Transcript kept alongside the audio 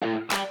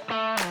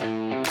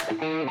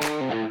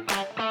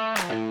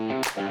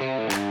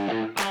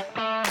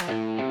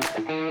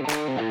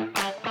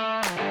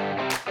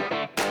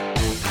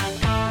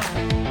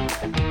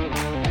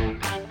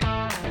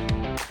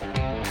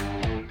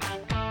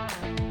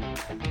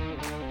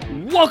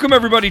Welcome,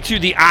 everybody, to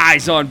the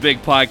Eyes on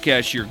Big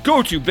podcast, your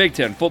go-to Big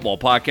Ten football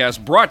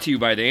podcast, brought to you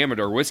by the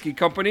Amador Whiskey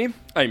Company.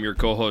 I'm your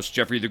co-host,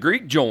 Jeffrey the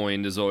Greek,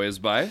 joined, as always,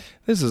 by...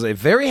 This is a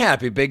very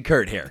happy Big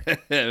Kurt here.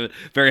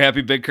 Very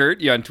happy Big Kurt.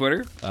 You on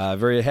Twitter?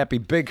 Very happy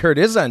Big Kurt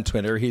is on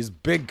Twitter. He's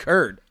Big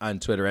Kurt on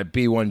Twitter at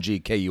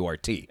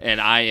B1GKURT. And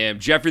I am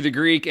Jeffrey the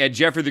Greek at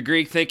Jeffrey the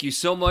Greek. Thank you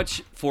so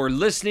much for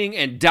listening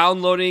and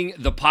downloading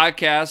the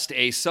podcast,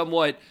 a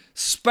somewhat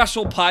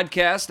special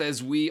podcast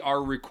as we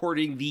are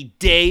recording the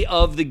day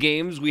of the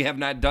games. We have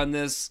not done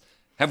this.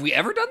 Have we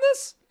ever done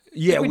this?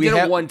 Yeah, we did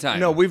it one time.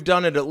 No, we've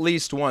done it at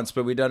least once,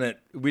 but we did I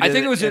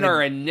think it was in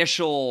our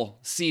initial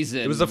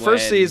season. It was the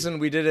first season.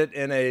 We did it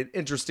in an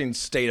interesting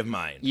state of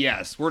mind.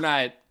 Yes, we're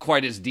not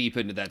quite as deep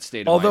into that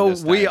state of Although mind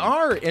this time. we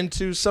are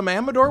into some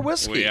Amador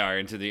whiskey. We are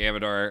into the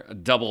Amador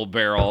double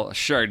barrel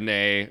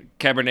Chardonnay,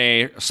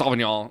 Cabernet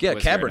Sauvignon. Yeah,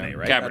 whiskey Cabernet,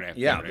 right? Cabernet.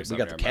 Yeah, Cabernet we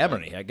got the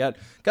Sauvignon. Cabernet. I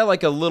got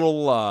like a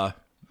little,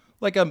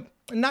 like a,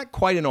 not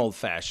quite an old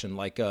fashioned,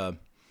 like a,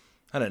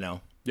 I don't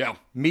know. Yeah.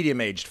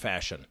 Medium-aged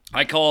fashion.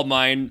 I call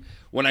mine,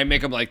 when I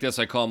make them like this,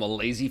 I call them a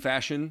lazy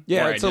fashion.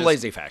 Yeah, it's a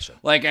lazy fashion.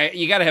 Like,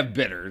 you got to have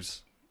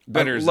bitters.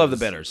 Bitters. I love the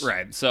bitters.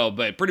 Right. So,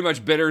 but pretty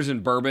much bitters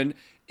and bourbon.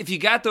 If you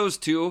got those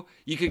two,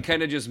 you can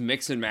kind of just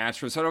mix and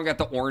match. So I don't got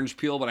the orange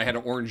peel, but I had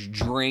an orange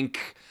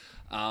drink.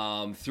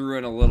 Threw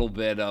in a little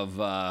bit of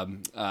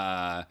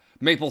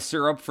maple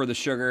syrup for the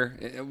sugar.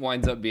 It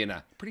winds up being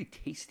a pretty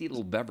tasty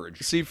little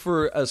beverage. See,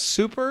 for a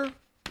super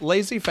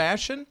lazy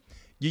fashion,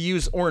 you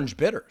use orange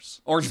bitters.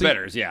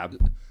 Bitters, yeah.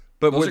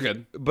 But Those are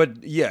good.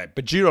 But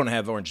you don't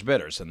have orange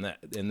bitters in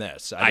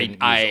this. I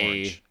didn't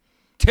use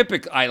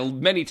orange. I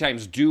many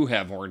times do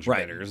have orange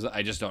Right. bitters.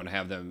 I just don't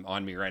have them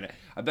on me right now.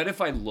 I bet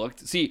if I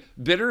looked, see,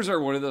 bitters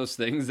are one of those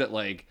things that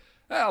like,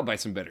 I'll buy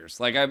some bitters.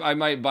 Like I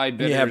might buy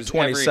bitters. You have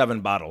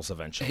 27 bottles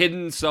eventually.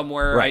 Hidden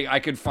somewhere. Right. I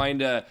could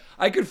find a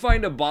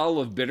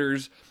bottle of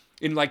bitters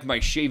in like my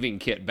shaving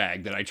kit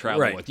bag that I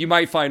travel Right. with. You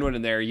might find one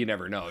in there. You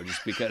never know,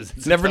 just because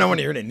it's Never know when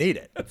you're going to need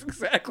it. That's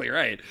exactly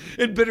right.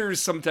 And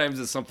bitters sometimes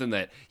is something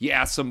that you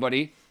ask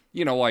somebody,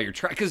 while you're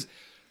trying. Because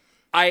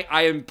I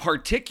am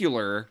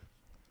particular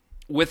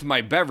with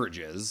my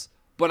beverages,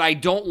 but I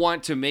don't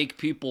want to make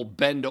people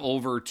bend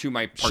over to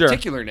my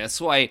particularness.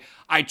 So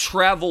I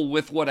travel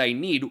with what I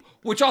need,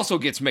 which also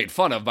gets made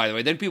fun of, by the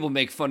way. Then people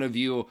make fun of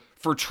you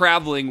for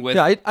traveling with.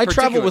 Yeah, I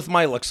travel with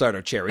my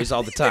Luxardo cherries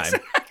all the time.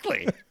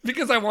 Exactly.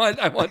 Because I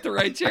want the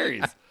right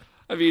cherries.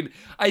 I mean,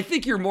 I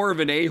think you're more of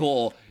an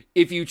a-hole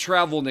if you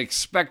travel and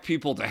expect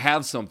people to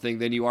have something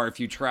than you are if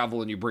you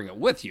travel and you bring it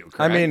with you, correct?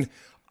 I mean,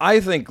 I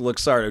think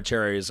Luxardo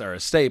cherries are a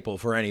staple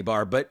for any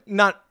bar, but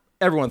not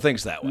everyone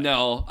thinks that way.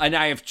 No, and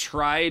I have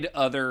tried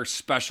other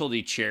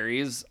specialty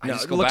cherries. I No,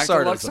 just go back to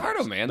Luxardo's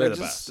Luxardo, man. They're They're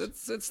the just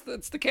best.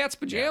 it's the cat's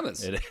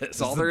pajamas. It is.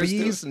 That's all It's there the is to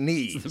it. bee's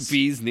knees. It's the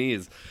bee's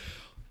knees.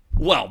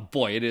 Well,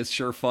 boy, it is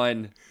sure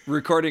fun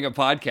recording a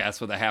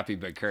podcast with a happy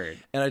Big Kurt.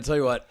 And I tell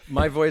you what,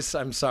 my voice,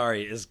 I'm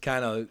sorry, is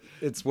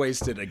it's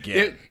wasted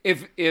again.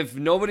 If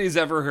nobody's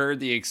ever heard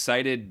the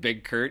excited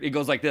Big Kurt, it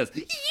goes like this.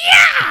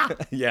 Yeah!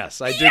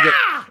 Yes, I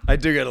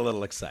do get a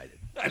little excited.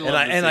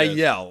 I it.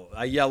 yell.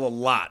 I yell a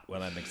lot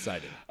when I'm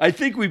excited. I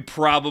think we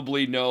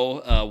probably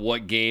know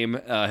what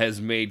game has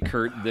made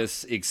Kurt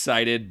this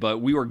excited, but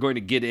we were going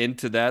to get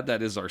into that.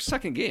 That is our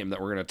second game that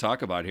we're going to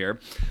talk about here.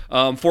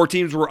 4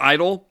 teams were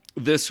idle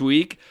this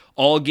week.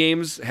 All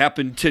games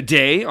happened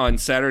today on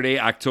Saturday,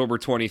 October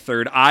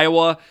 23rd.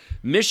 Iowa,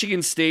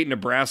 Michigan State,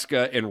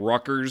 Nebraska, and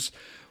Rutgers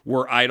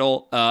were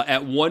idle.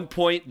 At one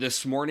point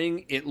this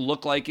morning, it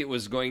looked like it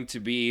was going to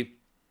be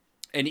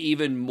an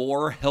even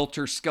more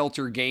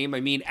helter-skelter game. I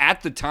mean,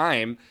 at the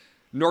time,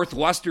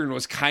 Northwestern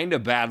was kind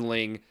of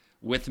battling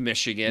with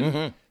Michigan.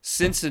 Mm-hmm.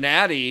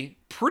 Cincinnati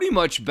pretty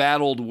much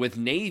battled with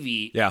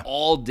Navy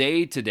all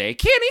day today.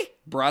 Kenny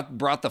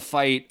brought the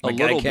fight a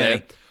little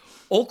bit.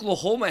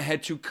 Oklahoma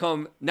had to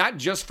come not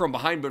just from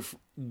behind, but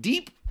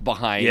deep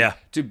behind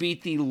to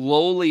beat the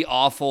lowly,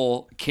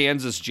 awful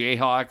Kansas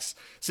Jayhawks.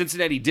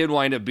 Cincinnati did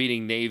wind up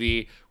beating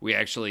Navy. We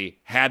actually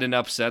had an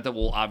upset that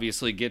we'll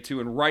obviously get to.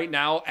 And right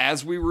now,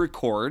 as we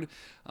record,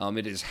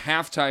 it is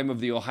halftime of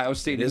the Ohio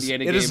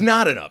State-Indiana game. It is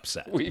not an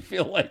upset. We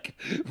feel like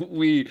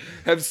we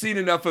have seen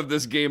enough of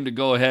this game to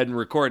go ahead and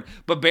record.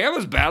 But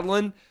Bama's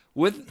battling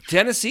with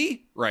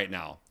Tennessee right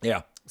now.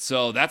 Yeah.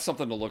 So that's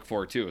something to look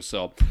for, too.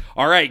 So,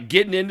 all right,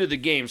 getting into the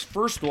games.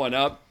 First one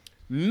up,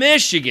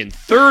 Michigan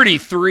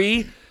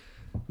 33,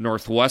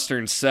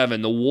 Northwestern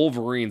 7. The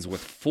Wolverines with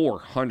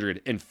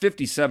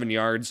 457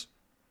 yards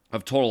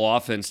of total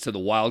offense to the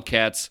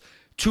Wildcats.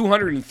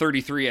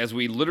 233, as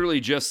we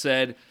literally just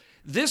said.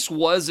 This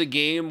was a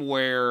game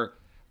where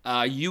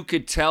you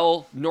could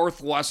tell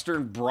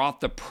Northwestern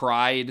brought the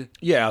pride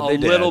a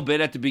little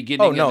bit at the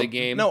beginning of the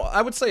game. No,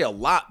 I would say a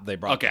lot they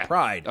brought the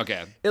pride.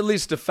 Okay. At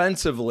least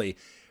defensively.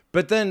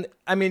 But then,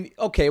 I mean,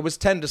 okay, it was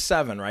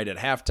 10-7, right, at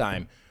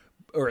halftime,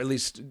 or at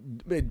least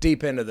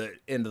deep into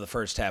the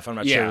first half. I'm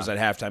not sure it was at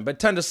halftime, but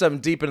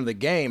 10-7 deep into the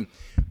game.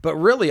 But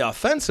really,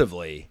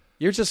 offensively,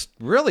 you're just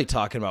really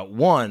talking about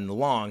one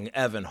long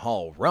Evan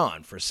Hall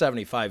run for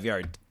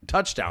 75-yard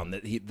touchdown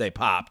that they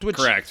popped. Which,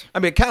 correct. I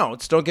mean, it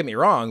counts. Don't get me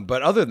wrong.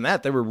 But other than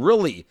that, they were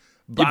really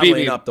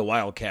bottling up the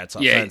Wildcats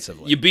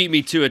offensively. You beat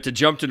me to it. To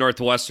jump to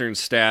Northwestern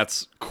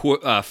stats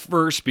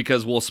first,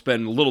 because we'll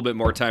spend a little bit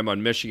more time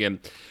on Michigan.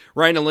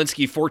 Ryan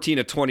Olinsky, 14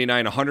 of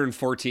 29,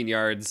 114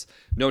 yards,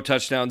 no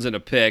touchdowns and a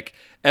pick.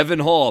 Evan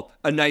Hall,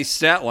 a nice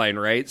stat line,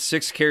 right?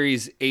 6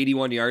 carries,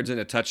 81 yards and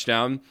a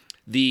touchdown.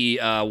 The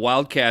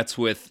Wildcats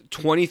with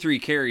 23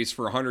 carries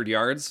for 100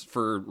 yards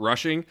for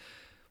rushing,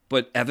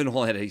 but Evan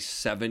Hall had a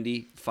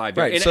 75-yard.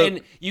 Right,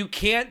 and you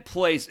can't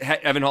place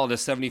Evan Hall had a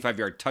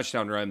 75-yard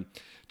touchdown run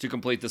to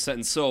complete the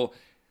sentence. So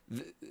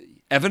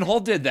Evan Hall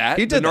did that.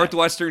 The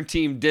Northwestern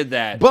team did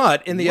that.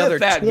 But in the other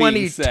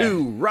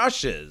 22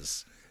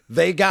 rushes,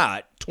 they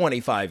got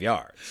 25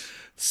 yards.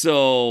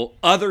 So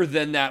other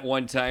than that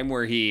one time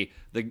where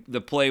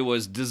the play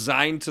was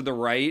designed to the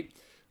right,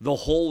 the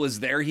hole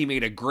was there. He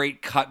made a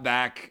great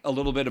cutback, a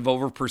little bit of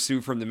over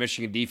pursuit from the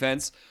Michigan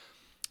defense.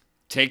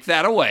 Take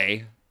that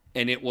away,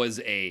 and it was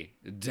a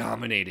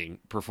dominating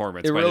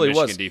performance by the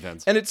Michigan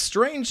defense. And it's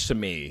strange to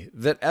me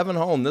that Evan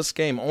Hall in this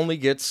game only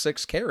gets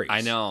 6 carries.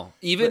 I know.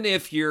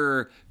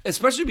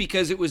 Especially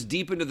because it was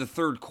deep into the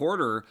third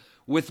quarter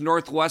with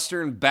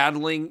Northwestern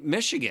battling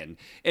Michigan.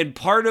 And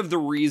part of the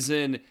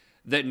reason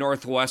that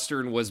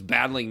Northwestern was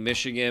battling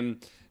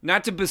Michigan,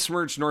 not to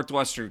besmirch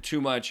Northwestern too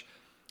much,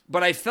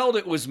 but I felt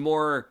it was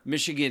more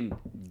Michigan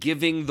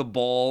giving the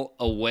ball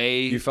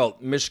away. You felt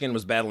Michigan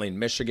was battling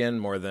Michigan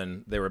more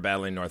than they were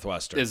battling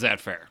Northwestern. Is that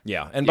fair?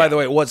 Yeah. And by the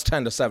way, it was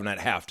 10-7 at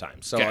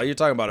halftime. So you're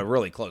talking about a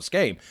really close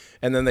game.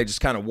 And then they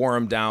just kind of wore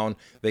them down.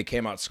 They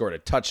came out, scored a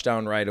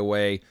touchdown right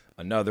away,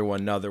 another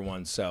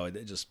one. So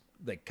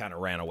they kind of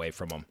ran away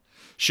from them.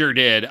 Sure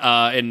did.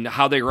 And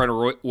how they run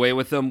away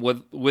with them.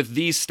 With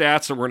these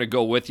stats that we're going to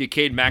go with you,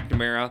 Cade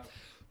McNamara,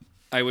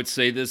 I would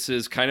say this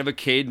is kind of a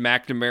Cade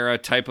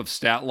McNamara type of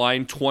stat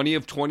line. 20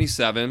 of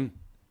 27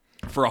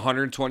 for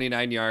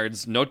 129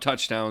 yards, no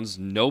touchdowns,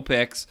 no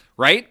picks,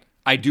 right?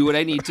 I do what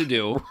I need to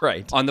do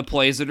right on the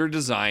plays that are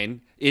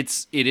designed.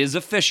 It is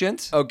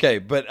efficient. Okay,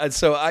 but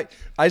so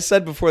I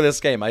said before this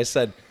game, I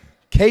said,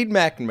 Cade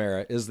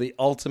McNamara is the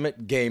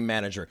ultimate game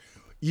manager.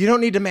 You don't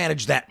need to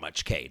manage that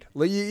much, Cade.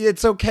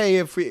 It's okay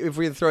if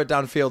we throw it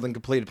downfield and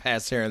complete a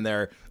pass here and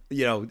there, a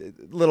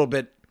little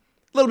bit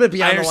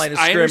beyond the line of scrimmage.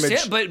 I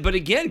understand, but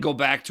again, go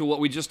back to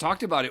what we just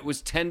talked about. It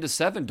was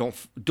 10-7.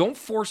 Don't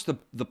force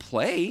the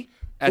play.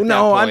 At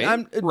that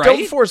point, right?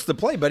 Don't force the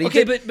play. But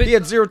he but he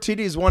had 0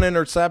 TDs, 1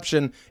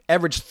 interception,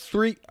 averaged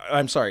 3.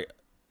 I'm sorry,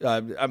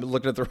 I'm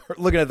looking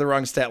at the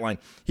wrong stat line.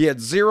 He had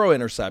 0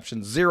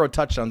 interceptions, 0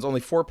 touchdowns, only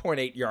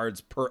 4.8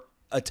 yards per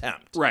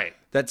attempt. Right.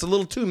 That's a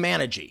little too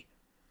managey.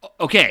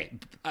 Okay,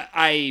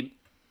 I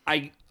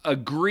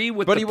agree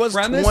with the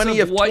premise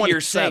of what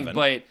you're saying,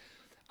 but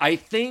I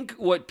think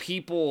what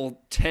people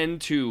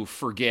tend to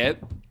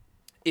forget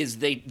is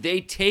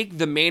they take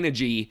the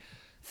managey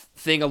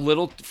thing a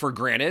little for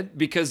granted,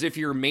 because if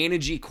your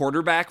managey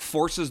quarterback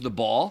forces the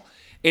ball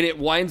and it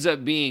winds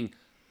up being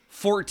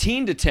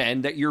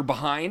 14-10 that you're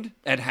behind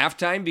at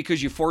halftime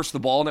because you forced the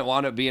ball and it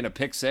wound up being a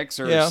pick six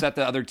or set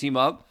the other team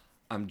up.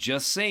 I'm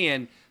just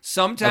saying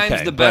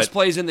sometimes the best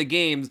plays in the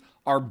games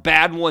are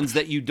bad ones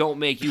that you don't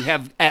make. You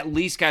have at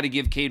least got to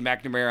give Cade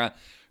McNamara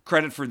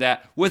credit for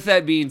that. With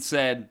that being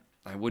said,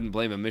 I wouldn't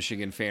blame a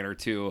Michigan fan or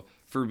two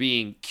for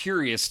being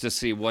curious to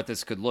see what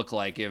this could look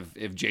like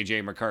if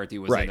J.J. McCarthy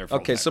was in there full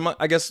time. So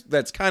I guess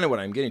that's kind of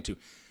what I'm getting to.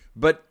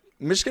 But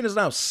Michigan is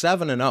now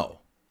 7-0.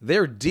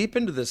 They're deep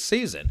into this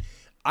season.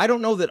 I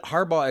don't know that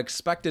Harbaugh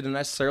expected to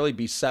necessarily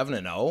be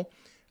 7-0.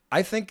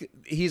 I think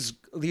he's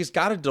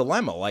got a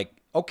dilemma. Like,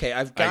 okay,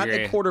 I've got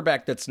a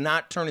quarterback that's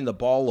not turning the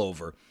ball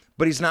over,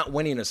 but he's not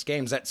winning us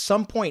games. At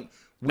some point,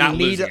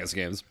 losing us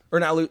games. Or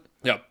not losing.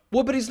 Yep.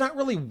 Well, but he's not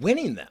really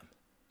winning them.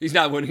 He's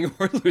not winning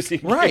or losing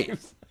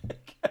games.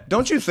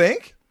 Don't you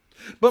think?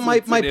 But my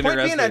point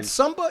being, at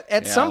some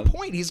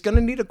point, he's going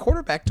to need a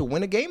quarterback to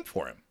win a game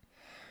for him.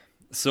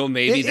 So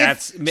maybe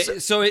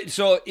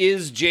so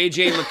is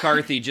J.J.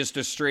 McCarthy just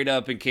a straight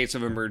up, in case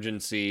of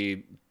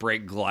emergency,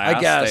 break glass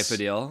type of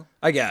deal?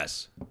 I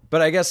guess.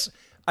 But I guess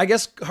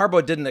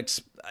Harbaugh didn't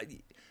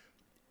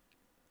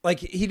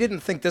he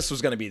didn't think this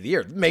was going to be the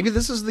year. Maybe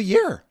this is the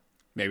year.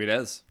 Maybe it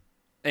is.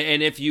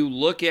 And if you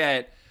look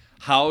at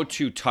how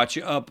to touch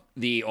up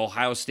the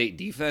Ohio State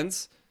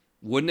defense,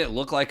 wouldn't it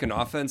look like an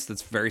offense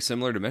that's very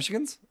similar to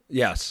Michigan's?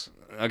 Yes.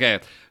 Okay.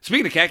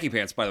 Speaking of khaki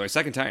pants, by the way,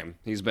 second time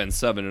he's been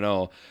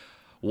 7-0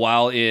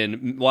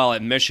 while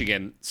at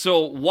Michigan. So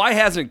why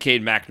hasn't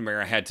Cade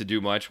McNamara had to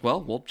do much?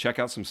 Well, we'll check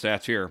out some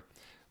stats here.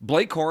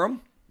 Blake Corum,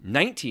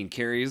 19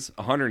 carries,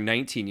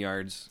 119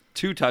 yards,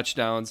 2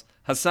 touchdowns.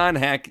 Hassan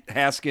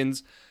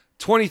Haskins,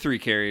 23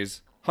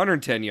 carries,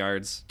 110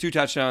 yards, 2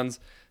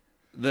 touchdowns.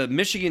 The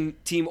Michigan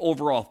team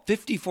overall,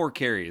 54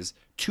 carries,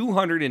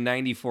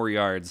 294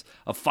 yards,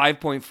 a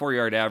 5.4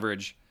 yard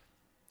average.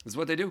 Is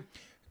what they do.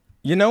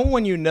 You know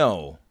when you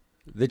know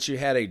that you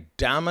had a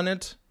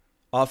dominant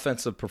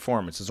offensive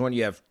performance is when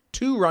you have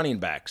 2 running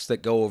backs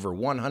that go over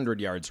 100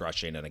 yards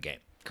rushing in a game.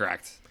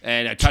 Correct.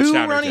 And a 2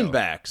 touchdown running or two.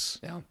 backs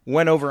Yeah.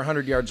 went over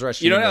 100 yards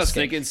rushing. You know in what I this was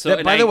game. thinking? So, That,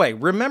 and by the way,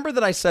 remember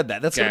that I said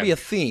that. That's going to Okay. be a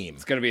theme.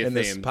 It's going to be a in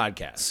theme. this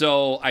podcast.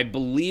 So I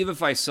believe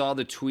if I saw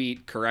the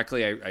tweet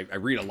correctly, I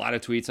read a lot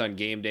of tweets on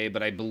game day,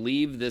 but I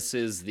believe this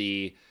is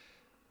the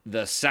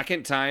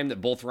second time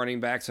that both running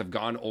backs have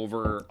gone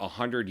over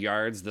 100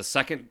 yards. The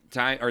second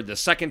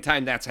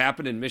time that's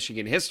happened in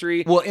Michigan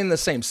history. Well, in the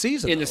same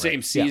season. In though, the same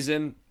right?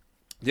 season.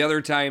 The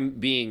other time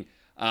being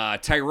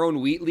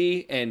Tyrone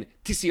Wheatley and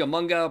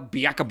Tisiamunga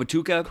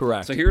Biakabatuka.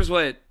 Correct. So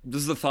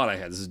this is the thought I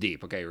had. This is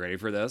deep. Okay, ready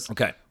for this?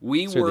 Okay.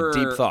 We So were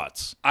the deep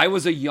thoughts. I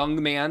was a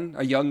young man,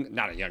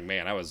 not a young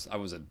man. I was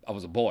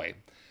a boy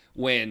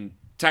when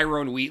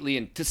Tyrone Wheatley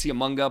and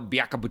Tisiamunga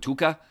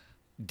Biakabatuka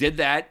did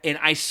that, and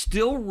I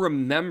still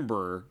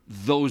remember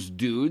those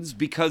dudes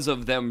because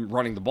of them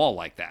running the ball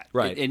like that.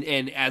 Right.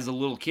 And as a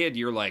little kid,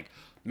 you're like,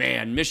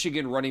 man,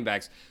 Michigan running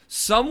backs.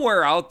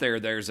 Somewhere out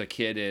there's a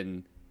kid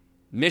in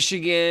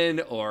Michigan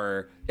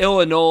or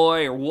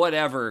Illinois or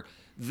whatever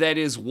that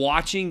is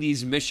watching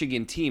these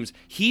Michigan teams.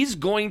 He's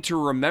going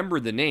to remember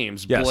the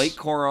names, Yes. Blake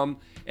Corum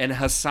and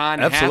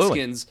Hassan Absolutely.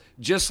 Haskins,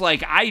 just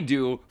like I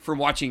do from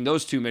watching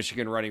those 2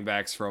 Michigan running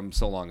backs from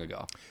so long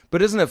ago.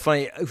 But isn't it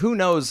funny? Who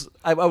knows?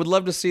 I would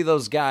love to see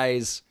those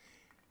guys.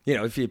 You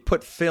know, if you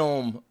put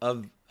film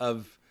of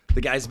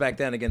the guys back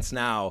then against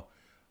now.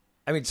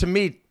 I mean, to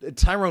me,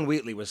 Tyrone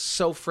Wheatley was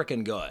so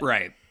freaking good.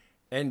 Right.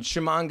 And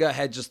Shimanga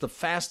had just the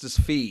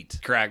fastest feet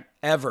Correct.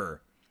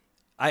 ever.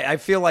 I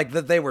feel like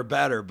that they were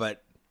better,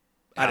 but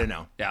I don't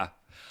know. Yeah.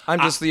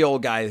 I'm just the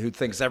old guy who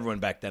thinks everyone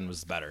back then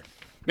was better.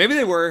 Maybe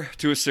they were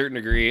to a certain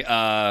degree.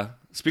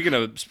 Speaking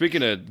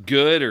of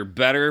good or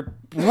better,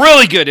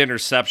 really good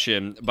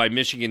interception by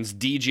Michigan's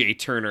DJ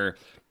Turner.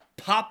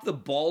 Popped the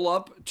ball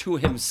up to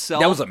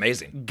himself. That was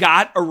amazing.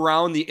 Got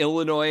around the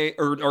Illinois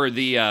or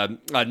the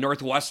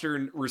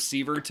Northwestern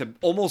receiver to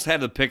almost have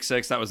the pick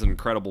six. That was an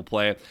incredible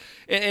play.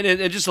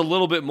 And just a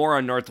little bit more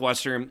on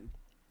Northwestern.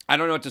 I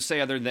don't know what to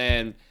say other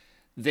than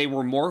they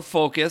were more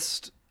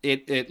focused.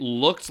 It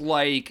looked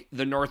like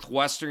the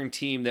Northwestern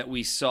team that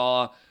we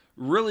saw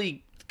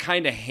really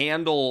kind of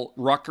handle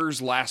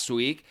Rutgers last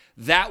week.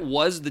 That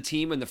was the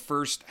team in the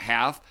first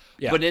half.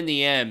 Yeah. But in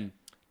the end,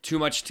 too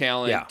much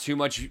talent, Yeah. too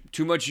much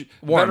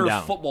Worn better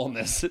down.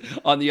 footballness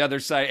on the other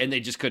side, and they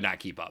just could not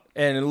keep up.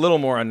 And a little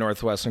more on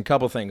Northwestern.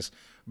 Couple things.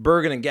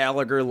 Bergen and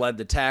Gallagher led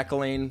the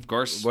tackling. Of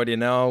course. What do you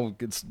know?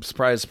 It's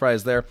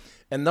surprise there.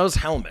 And those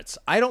helmets.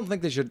 I don't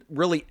think they should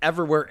really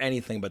ever wear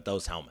anything but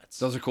those helmets.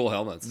 Those are cool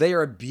helmets. They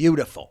are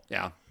beautiful.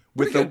 Yeah.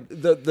 With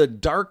the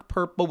dark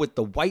purple with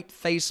the white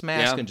face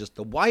mask Yeah. and just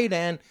the white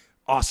end.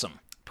 Awesome.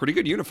 Pretty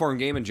good uniform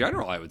game in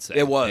general, I would say.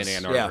 It was,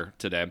 in Ann Arbor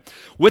today.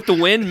 With the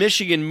win,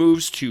 Michigan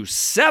moves to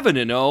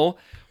 7-0,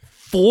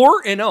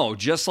 4-0,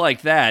 just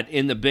like that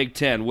in the Big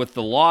Ten. With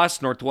the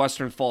loss,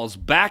 Northwestern falls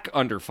back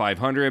under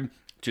 500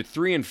 to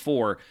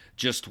 3-4,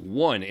 just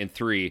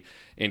 1-3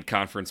 in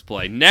conference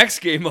play. Next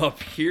game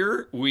up,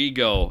 here we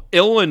go.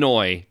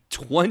 Illinois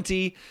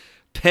 20,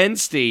 Penn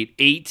State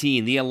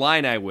 18. The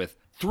Illini with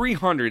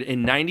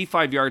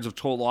 395 yards of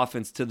total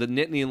offense to the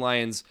Nittany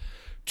Lions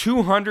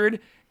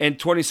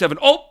 227.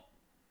 Oh,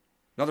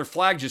 another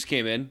flag just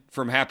came in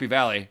from Happy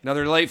Valley.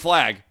 Another late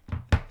flag.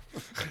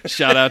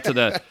 Shout out to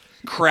the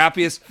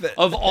crappiest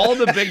of all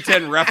the Big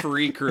Ten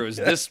referee crews.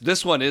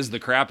 This one is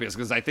the crappiest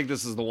because I think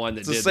this is the one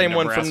that It's did the same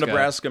one from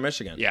Nebraska,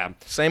 Michigan. Yeah.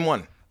 Same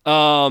one.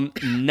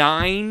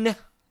 9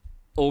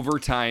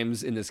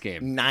 overtimes in this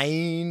game.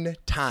 9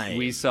 times.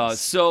 We saw.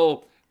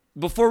 So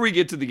before we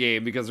get to the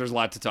game, because there's a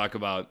lot to talk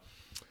about,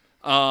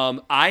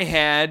 I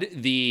had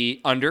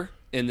the under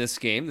in this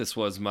game. This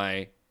was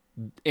my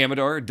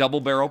Amador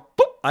double barrel.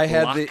 Boop, I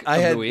had lock I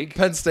of had the week.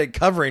 Penn State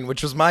covering,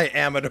 which was my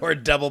Amador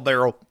double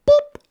barrel.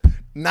 Boop.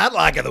 Not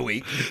lock of the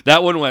week.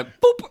 That one went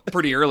boop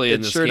pretty early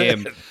in this sure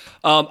game. did.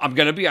 I'm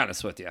going to be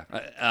honest with you.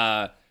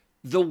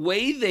 The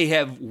way they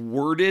have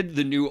worded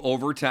the new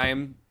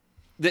overtime,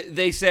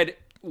 they said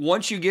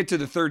once you get to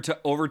the third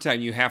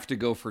overtime, you have to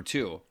go for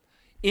 2.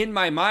 In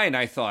my mind,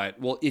 I thought,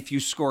 well, if you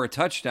score a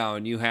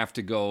touchdown, you have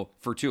to go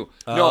for 2.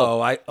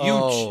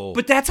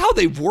 But that's how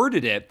they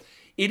worded it.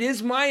 It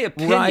is my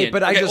opinion. Right,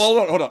 but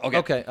hold on. Okay.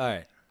 Okay, all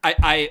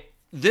right.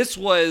 This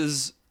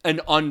was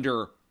an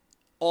under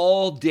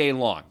all day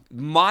long.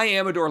 My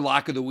Amador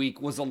lock of the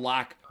week was a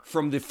lock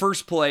from the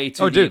first play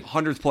to the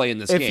 100th play in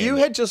this game. If you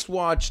had just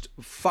watched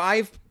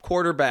 5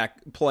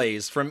 quarterback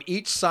plays from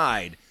each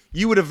side,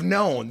 you would have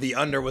known the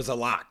under was a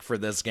lock for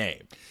this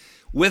game.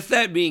 With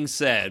that being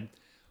said,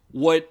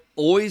 what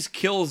always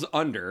kills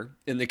under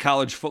in the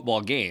college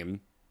football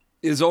game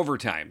is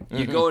overtime.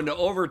 You go into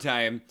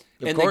overtime,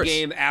 and the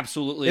game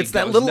absolutely It's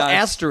that goes little nuts.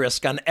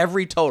 asterisk on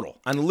every total,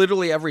 on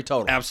literally every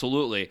total.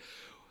 Absolutely.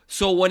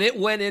 So when it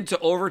went into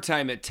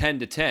overtime at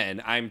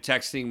 10-10, I'm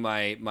texting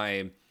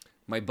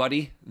my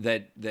buddy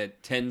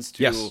that tends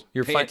to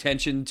pay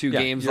attention to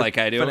games your like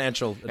I do.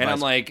 financial and I'm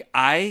advisor. like,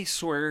 I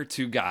swear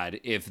to God,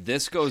 if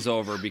this goes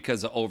over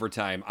because of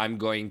overtime, I'm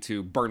going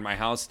to burn my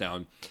house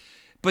down.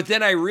 But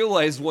then I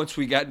realized once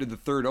we got into the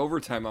third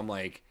overtime, I'm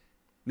like,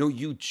 No,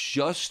 you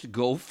just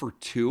go for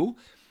 2.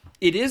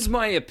 It is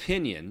my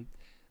opinion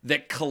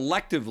that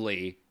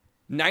collectively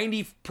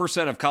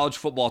 90% of college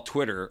football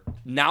Twitter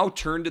now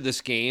turned to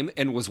this game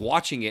and was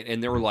watching it,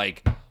 and they were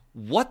like,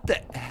 what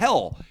the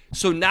hell?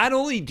 So not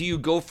only do you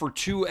go for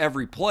 2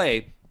 every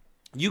play,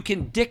 you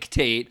can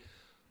dictate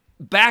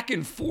back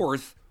and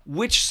forth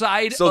which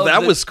side. So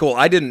that was cool.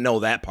 I didn't know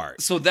that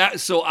part. So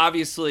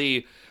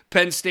obviously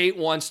Penn State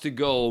wants to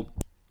go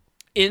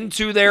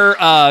into their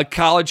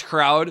college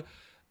crowd,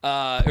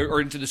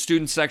 or into the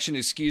student section,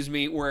 excuse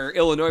me, where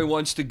Illinois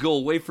wants to go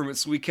away from it.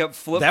 So we kept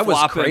flip-flopping.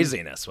 That was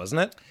craziness,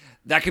 wasn't it?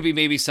 That could be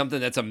maybe something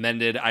that's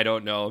amended. I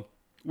don't know.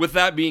 With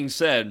that being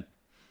said,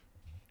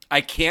 I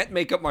can't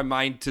make up my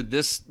mind to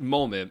this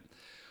moment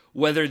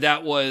whether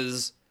that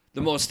was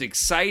the most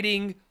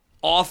exciting,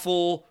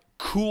 awful,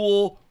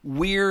 cool,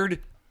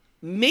 weird.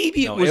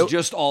 Maybe it was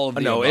just all of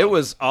the above. No, it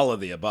was all of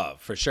the above,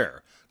 for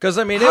sure. Because,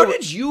 I mean, how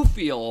did you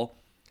feel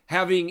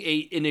having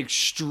an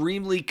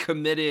extremely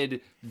committed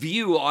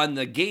view on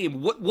the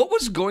game? What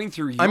was going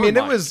through your mind?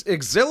 It was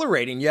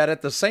exhilarating, yet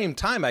at the same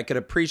time, I could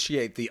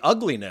appreciate the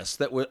ugliness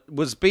that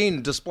was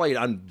being displayed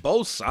on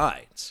both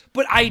sides.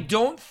 But I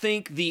don't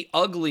think the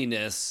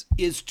ugliness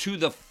is to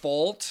the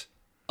fault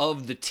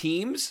of the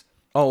teams.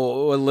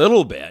 Oh, a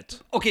little bit.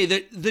 Okay,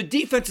 the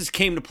defenses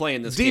came to play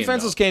in this game.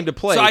 Defenses came to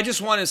play. So I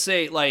just want to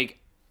say,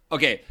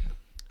 okay,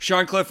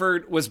 Sean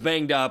Clifford was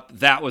banged up.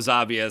 That was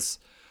obvious.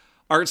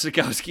 Art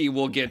Sikowski,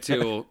 we'll get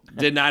to,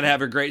 did not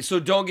have a great. So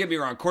don't get me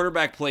wrong.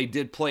 Quarterback play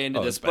did play into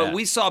this. But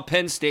we saw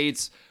Penn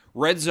State's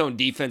red zone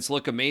defense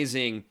look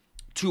amazing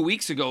 2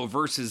 weeks ago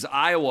versus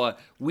Iowa.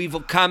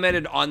 We've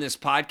commented on this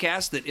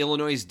podcast that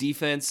Illinois'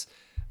 defense,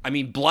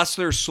 bless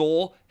their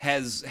soul,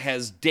 has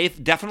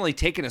definitely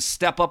taken a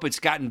step up. It's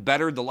gotten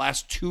better the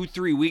last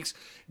 2-3 weeks.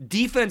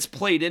 Defense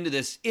played into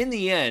this. In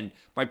the end,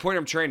 my point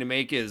I'm trying to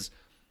make is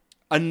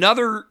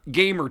another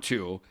game or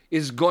two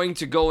is going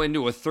to go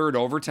into a third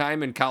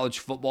overtime in college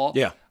football.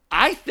 Yeah.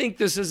 I think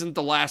this isn't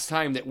the last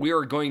time that we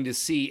are going to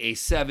see a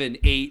 7,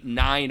 8,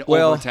 9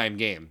 overtime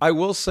game. I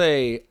will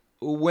say,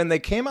 when they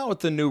came out with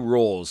the new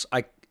rules,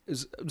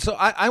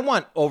 I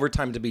want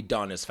overtime to be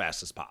done as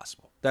fast as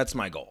possible. That's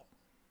my goal.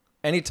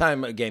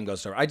 Anytime a game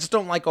goes over, I just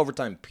don't like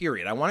overtime,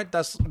 period. I want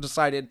it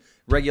decided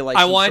regulation.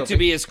 I want it to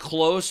be as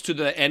close to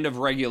the end of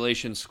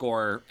regulation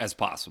score as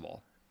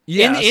possible.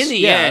 Yes, in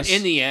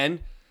the end,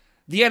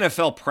 the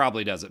NFL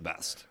probably does it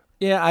best.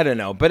 Yeah, I don't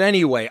know. But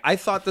anyway, I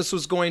thought this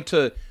was going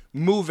to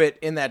move it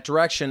in that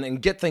direction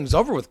and get things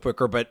over with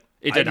quicker, but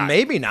it did not.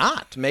 Maybe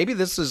not. Maybe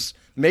this is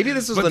the norm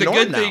now. But the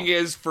good thing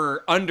is,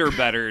 for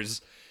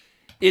underbettors,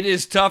 it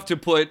is tough to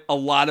put a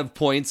lot of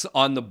points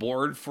on the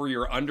board for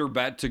your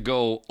underbet to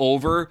go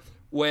over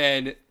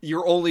when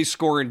you're only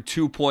scoring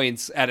 2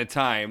 points at a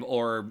time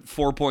or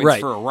 4 points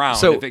for a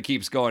round if it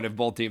keeps going, if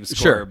both teams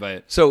score. Sure.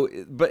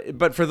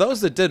 But for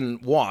those that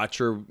didn't watch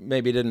or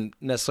maybe didn't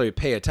necessarily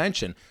pay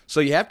attention,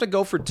 so you have to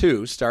go for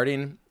 2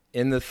 starting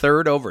in the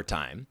third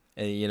overtime,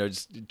 and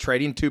just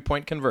trading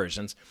 2-point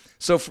conversions.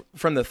 So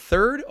from the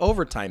third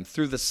overtime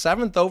through the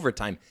 7th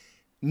overtime,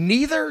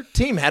 neither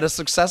team had a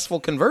successful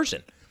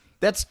conversion.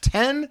 That's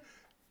 10.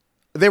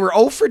 They were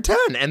 0 for 10,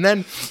 and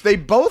then they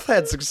both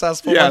had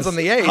successful ones on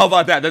the 8th. How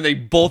about that? Then they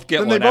both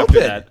get one after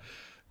that.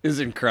 Is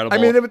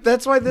incredible.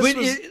 That's why this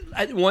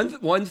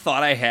was... One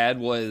thought I had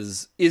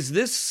was, is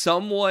this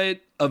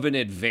somewhat of an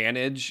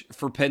advantage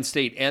for Penn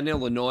State and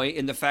Illinois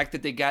in the fact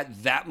that they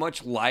got that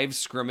much live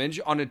scrimmage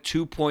on a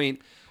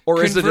 2-point Or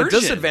conversion? Is it a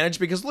disadvantage?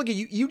 Because look,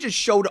 you just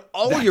showed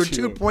all your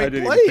 2-point plays. I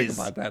didn't even think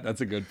about that.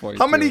 That's a good point.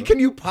 How many can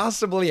you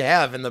possibly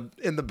have in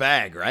the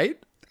bag,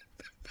 right?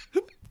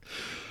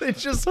 They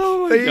just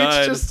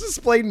just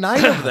displayed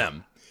 9 of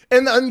them,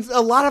 and a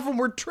lot of them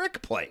were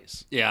trick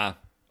plays. Yeah,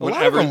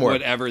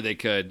 whatever they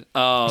could.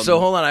 So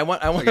hold on, I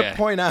want to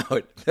point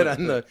out that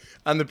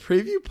on the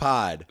preview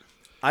pod,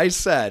 I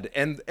said,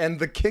 and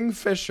the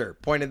Kingfisher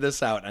pointed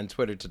this out on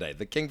Twitter today.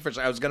 The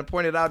Kingfisher, I was going to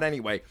point it out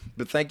anyway,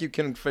 but thank you,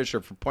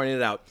 Kingfisher, for pointing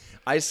it out.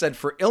 I said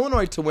for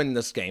Illinois to win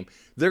this game,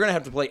 they're going to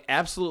have to play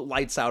absolute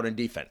lights out in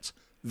defense.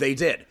 They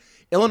did.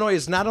 Illinois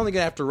is not only going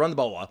to have to run the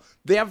ball well,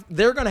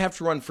 they're going to have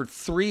to run for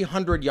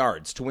 300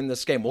 yards to win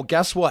this game. Well,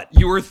 guess what?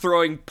 You were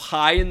throwing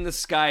pie in the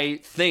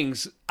sky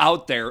things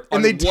out there,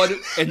 and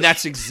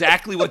that's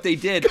exactly what they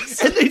did.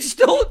 And they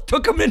still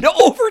took them into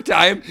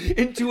overtime,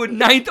 into a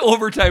 9th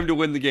overtime to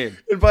win the game.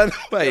 And by the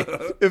way,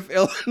 if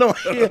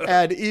Illinois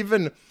had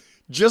even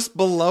just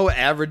below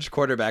average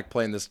quarterback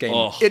play in this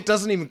game, it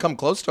doesn't even come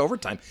close to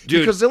overtime.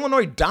 Dude, because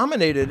Illinois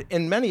dominated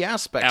in many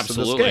aspects of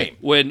this game.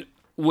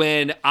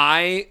 When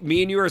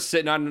me and you are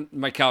sitting on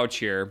my couch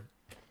here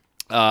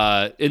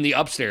in the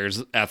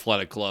upstairs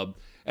athletic club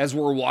as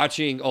we're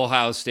watching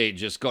Ohio State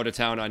just go to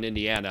town on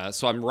Indiana.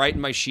 So I'm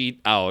writing my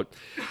sheet out,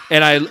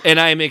 and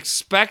I'm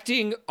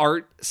expecting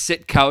Art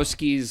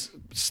Sitkowski's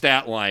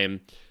stat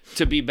line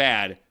to be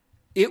bad.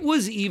 It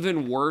was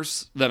even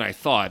worse than I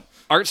thought.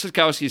 Art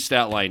Sitkowski's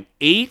stat line,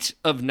 8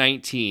 of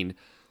 19,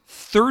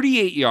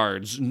 38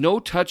 yards, no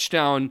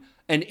touchdown,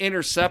 an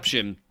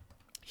interception.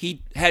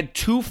 He had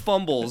 2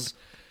 fumbles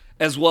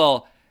as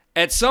well.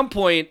 At some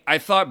point, I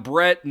thought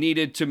Brett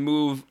needed to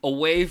move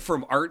away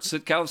from Art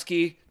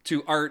Sitkowski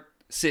to Art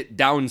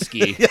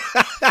Sit-Down-ski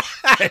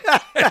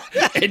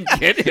and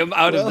get him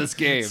out of this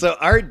game. So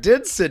Art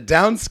did sit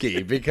down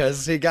ski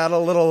because he got a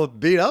little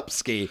beat up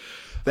ski.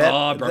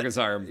 Broke his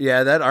arm.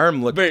 Yeah, that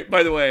arm looked. Wait,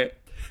 by the way,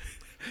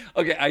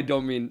 okay, I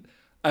don't mean.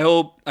 I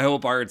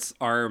hope Art's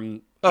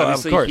arm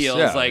obviously heals.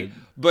 Yeah.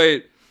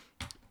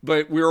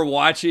 But we were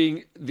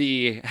watching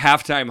the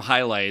halftime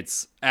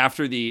highlights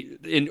after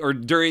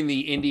during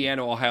the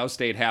Indiana Ohio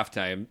State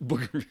halftime.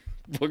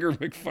 Booger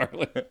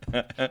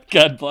McFarland,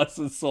 God bless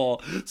his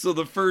soul. So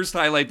the first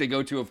highlight they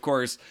go to, of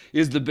course,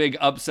 is the big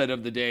upset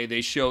of the day.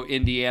 They show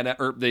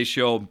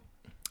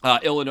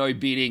Illinois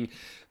beating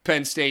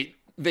Penn State.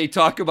 They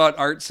talk about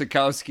Art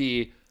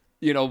Sitkowski,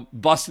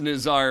 busting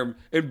his arm,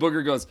 and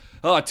Booger goes,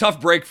 "Oh, tough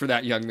break for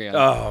that young man."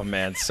 Oh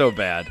man, so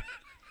bad.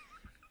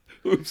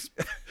 Oops.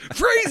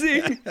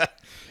 Phrasing.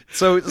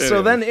 So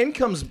then in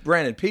comes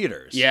Brandon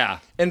Peters. Yeah.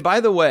 And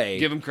by the way,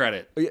 Give him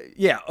credit.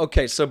 Yeah,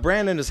 okay, so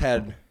Brandon has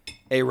had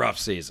a rough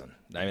season.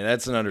 I mean,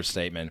 that's an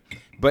understatement.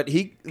 But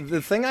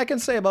the thing I can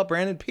say about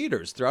Brandon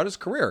Peters throughout his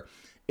career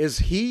is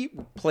he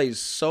plays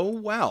so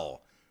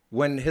well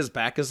when his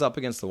back is up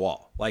against the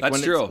wall. Like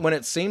That's true. When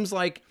it seems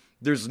like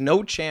there's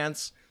no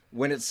chance,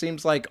 when it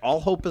seems like all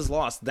hope is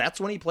lost, that's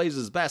when he plays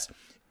his best.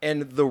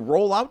 And the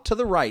rollout to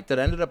the right that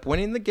ended up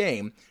winning the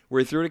game, where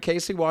he threw to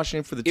Casey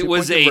Washington for the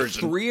 2-point conversion. It was a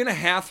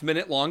 3.5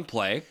 minute long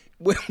play.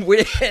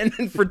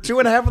 And for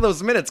 2.5 of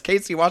those minutes,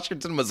 Casey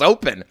Washington was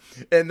open.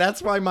 And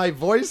that's why my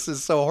voice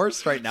is so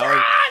hoarse right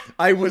now.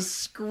 I was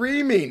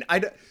screaming.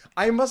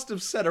 I must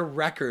have set a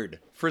record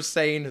for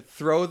saying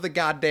throw the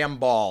goddamn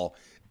ball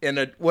in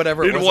a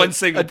whatever it was. One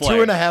single play.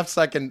 2.5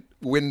 second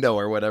window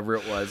or whatever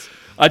it was.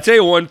 I'll tell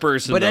you one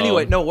person, But though.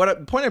 anyway, no,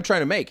 the point I'm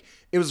trying to make,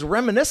 it was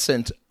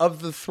reminiscent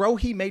of the throw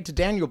he made to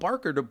Daniel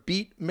Barker to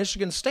beat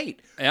Michigan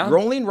State. Yeah.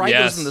 Rolling right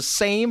Yes. was in the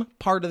same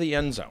part of the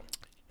end zone.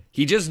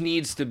 He just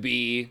needs to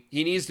be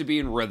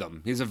in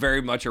rhythm. He's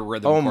very much a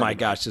rhythm Oh quarterback. my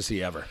gosh, does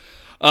he ever.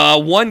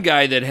 One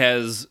guy that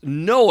has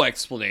no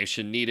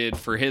explanation needed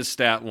for his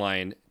stat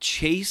line,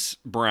 Chase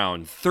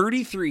Brown,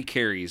 33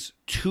 carries,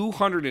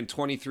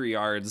 223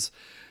 yards,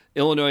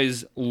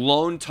 Illinois'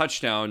 lone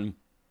touchdown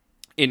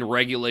in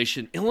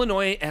regulation.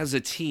 Illinois as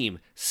a team,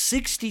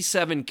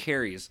 67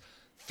 carries,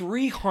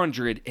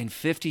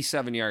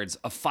 357 yards,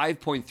 a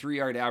 5.3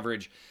 yard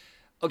average.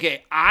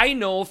 Okay, I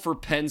know for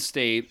Penn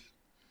State,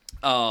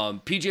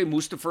 PJ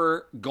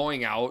Mustipher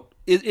going out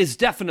is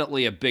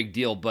definitely a big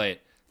deal, but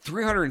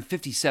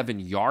 357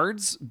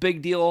 yards,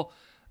 big deal.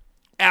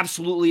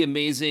 Absolutely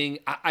amazing.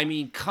 I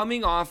mean,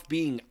 coming off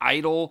being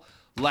idle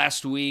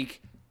last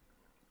week,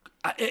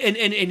 and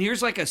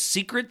here's like a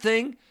secret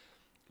thing.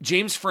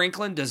 James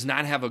Franklin does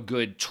not have a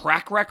good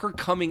track record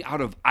coming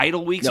out of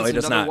idle weeks. No, it's he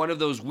does another not. one of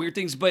those weird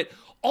things, but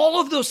all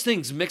of those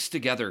things mixed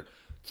together.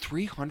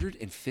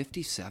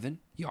 357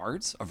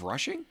 yards of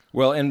rushing?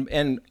 Well,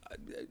 and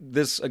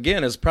this,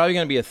 again, is probably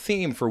going to be a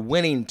theme for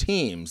winning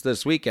teams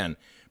this weekend.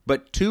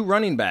 But 2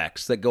 running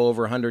backs that go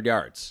over 100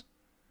 yards.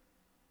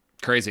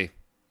 Crazy.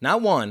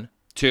 Not 1,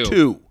 2.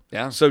 2.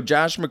 Yeah. So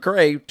Josh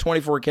McCray,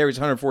 24 carries,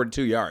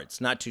 142 yards.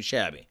 Not too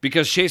shabby.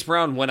 Because Chase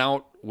Brown went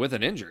out with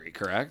an injury,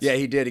 correct? Yeah,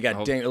 he did. He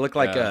got dinged. It looked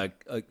like I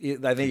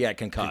think he got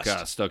concussed.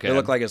 Concussed, okay. It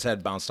looked like his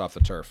head bounced off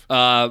the turf.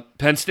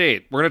 Penn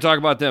State. We're going to talk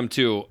about them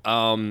too.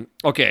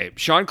 Okay,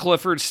 Sean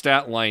Clifford's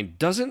stat line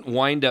doesn't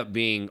wind up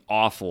being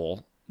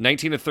awful.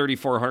 19 of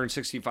 34,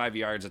 165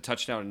 yards, a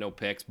touchdown and no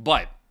picks.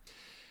 But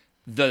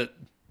the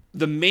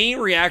main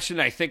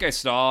reaction I think I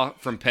saw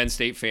from Penn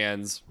State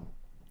fans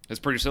is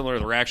pretty similar to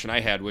the reaction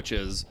I had, which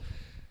is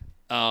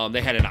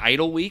they had an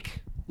idle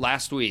week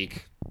last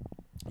week.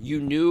 You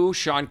knew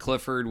Sean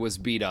Clifford was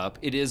beat up.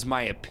 It is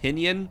my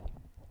opinion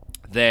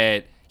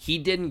that he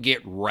didn't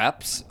get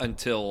reps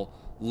until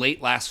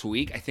late last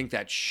week. I think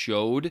that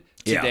showed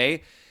today. Yeah.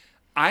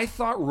 I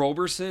thought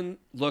Roberson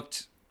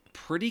looked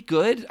pretty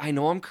good. I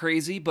know I'm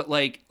crazy, but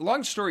like,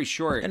 long story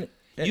short,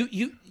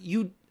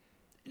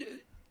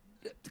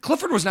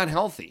 Clifford was not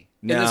healthy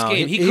in this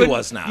game. He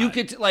was not. You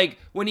could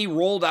when he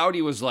rolled out,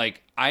 he was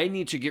like, "I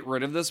need to get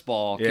rid of this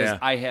ball because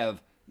I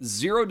have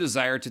zero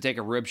desire to take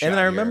a rib shot." And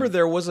I remember here.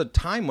 there was a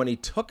time when he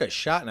took a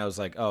shot, and I was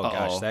like, "Oh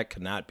gosh, that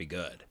could not be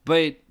good."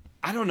 But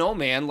I don't know,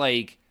 man.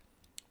 Like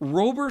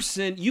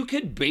Roberson, you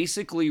could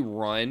basically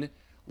run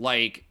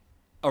like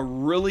a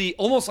really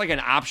almost like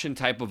an option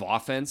type of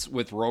offense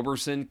with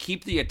Roberson.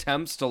 Keep the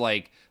attempts to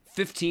like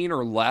 15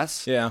 or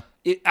less. Yeah,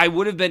 I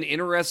would have been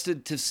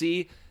interested to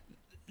see.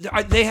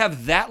 They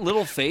have that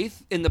little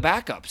faith in the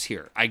backups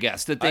here, I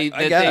guess, that they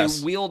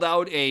wheeled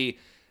out a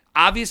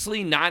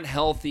obviously not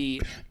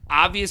healthy,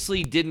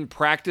 obviously didn't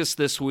practice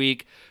this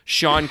week,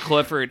 Sean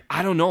Clifford.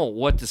 I don't know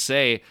what to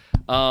say.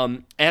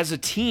 As a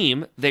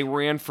team, they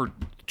ran for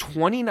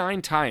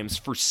 29 times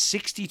for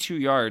 62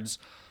 yards,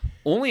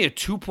 only a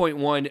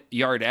 2.1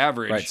 yard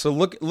average. Right. So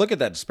look at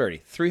that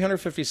disparity: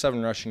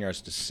 357 rushing yards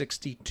to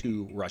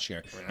 62 rushing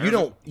yards.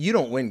 You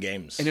don't win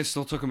games, and it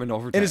still took them in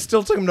overtime. And it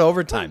still took them to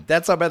overtime.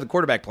 That's how bad the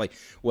quarterback play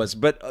was.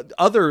 But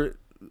other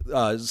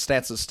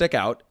stats that stick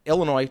out.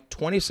 Illinois,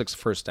 26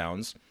 first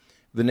downs.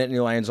 The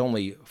Nittany Lions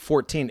only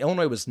 14.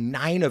 Illinois was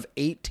 9 of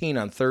 18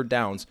 on third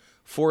downs,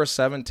 4 of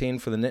 17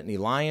 for the Nittany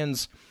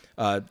Lions.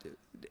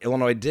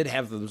 Illinois did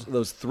have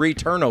those 3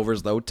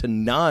 turnovers, though, to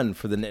none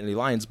for the Nittany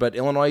Lions. But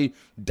Illinois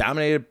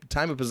dominated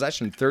time of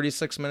possession,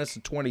 36 minutes to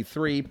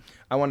 23.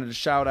 I wanted to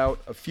shout out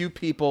a few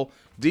people.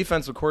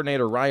 Defensive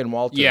coordinator Ryan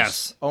Walters.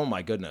 Yes. Oh,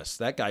 my goodness.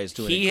 That guy is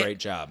doing a great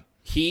job.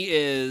 He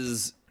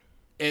is,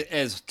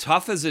 as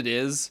tough as it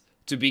is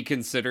to be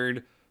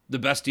considered the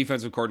best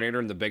defensive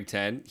coordinator in the Big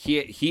Ten,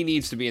 he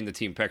needs to be in the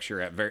team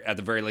picture at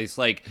the very least.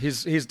 Like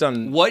he's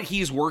done what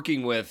he's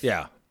working with.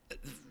 Yeah.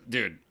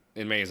 Dude.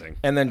 Amazing.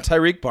 And then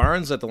Tyreek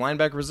Barnes at the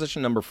linebacker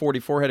position, number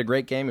 44, had a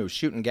great game. He was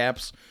shooting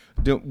gaps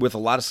with a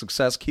lot of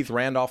success. Keith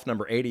Randolph,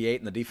 number 88,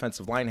 in the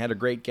defensive line, had a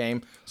great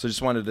game. So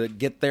just wanted to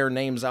get their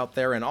names out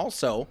there. And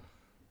also,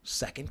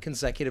 second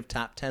consecutive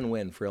top 10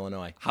 win for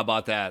Illinois. How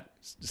about that?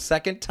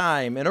 Second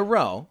time in a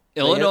row.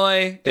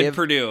 Illinois and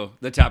Purdue,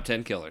 the top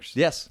 10 killers.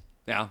 Yes.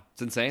 Yeah,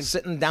 it's insane.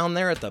 Sitting down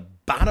there at the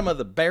bottom of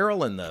the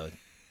barrel in the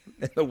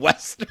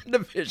Western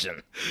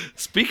Division.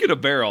 Speaking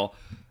of barrel,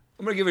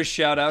 I'm going to give a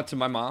shout out to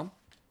my mom.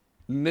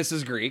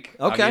 Mrs. Greek,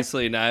 okay.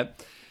 Obviously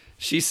not.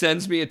 She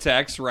sends me a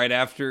text right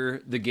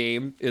after the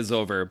game is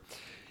over.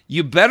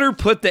 You better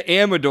put the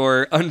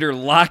Amador under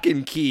lock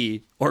and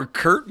key or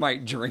Kurt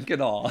might drink it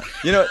all.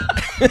 You know,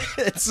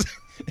 it's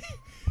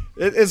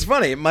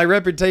funny. My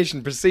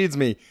reputation precedes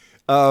me.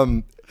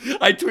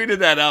 I tweeted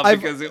that out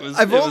because it was...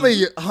 I've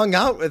only hung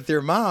out with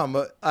your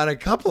mom on a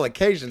couple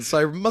occasions, so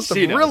I must have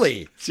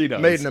really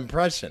made an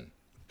impression.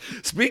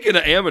 Speaking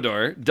of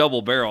Amador,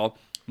 double barrel...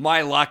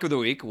 My lock of the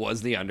week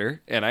was the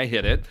under, and I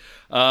hit it.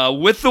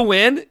 With the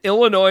win,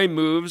 Illinois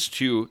moves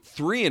to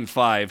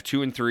 3-5,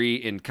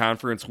 2-3 in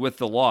conference. With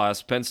the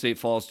loss, Penn State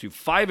falls to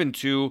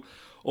 5-2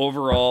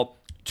 overall,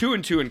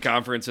 2-2 in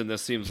conference, and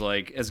this seems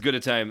like as good a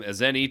time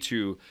as any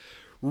to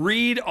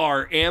read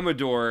our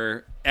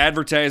Amador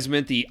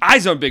advertisement. The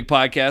Eyes on Big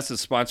podcast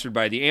is sponsored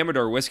by the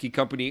Amador Whiskey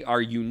Company.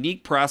 Our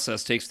unique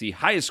process takes the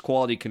highest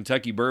quality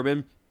Kentucky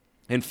bourbon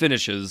and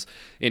finishes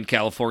in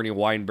California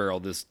wine barrel.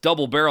 This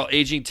double barrel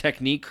aging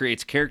technique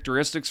creates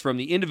characteristics from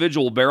the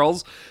individual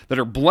barrels that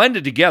are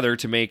blended together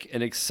to make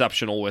an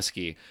exceptional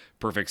whiskey.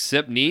 Perfect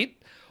sip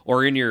neat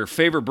or in your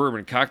favorite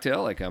bourbon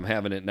cocktail like I'm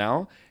having it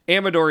now.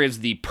 Amador is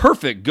the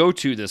perfect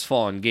go-to this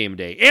fall on game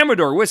day.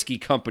 Amador Whiskey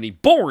Company,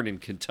 born in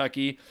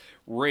Kentucky,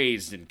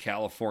 raised in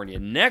California.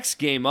 Next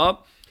game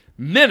up,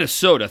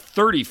 Minnesota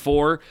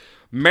 34,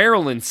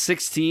 Maryland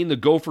 16. The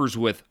Gophers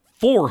with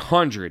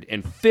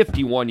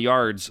 451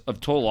 yards of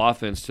total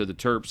offense to the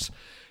Terps,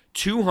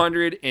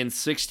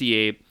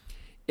 268.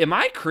 Am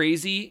I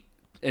crazy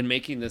in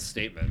making this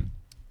statement?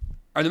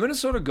 Are the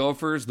Minnesota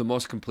Gophers the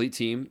most complete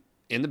team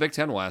in the Big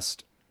Ten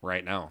West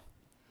right now?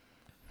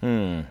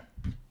 They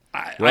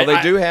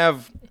do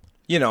have,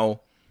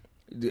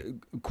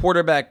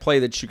 quarterback play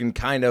that you can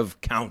kind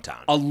of count on.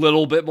 A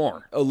little bit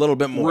more.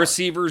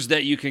 Receivers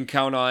that you can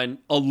count on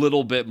a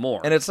little bit more.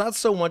 And it's not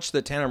so much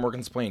that Tanner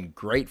Morgan's playing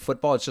great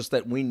football. It's just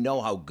that we know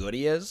how good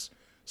he is.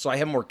 So I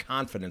have more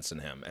confidence in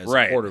him as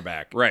a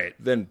quarterback.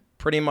 Than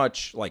pretty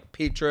much like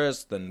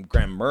Petrus, than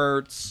Graham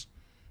Mertz.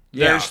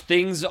 Yeah.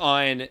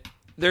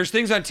 There's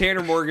things on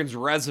Tanner Morgan's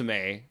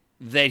resume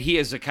that he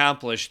has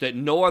accomplished that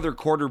no other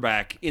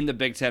quarterback in the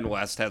Big Ten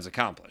West has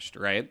accomplished,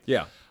 right?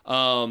 Yeah.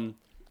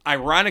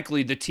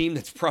 Ironically, the team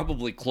that's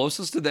probably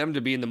closest to them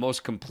to being the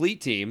most complete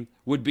team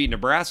would be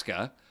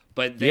Nebraska,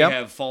 but they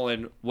have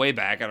fallen way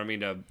back. I don't mean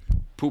to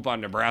poop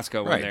on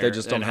Nebraska when they're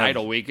just an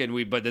idle week,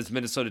 but this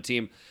Minnesota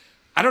team,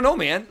 I don't know,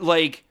 man.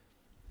 Like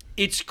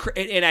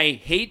and I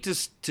hate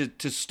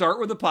to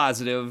start with a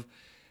positive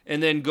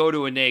and then go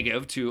to a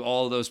negative to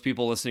all of those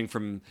people listening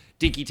from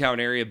Dinkytown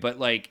area, but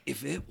like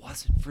if it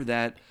wasn't for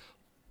that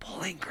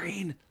Bowling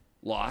Green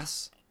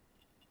loss.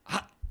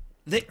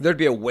 There'd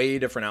be a way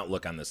different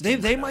outlook on this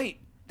team. They might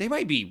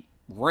be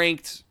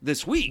ranked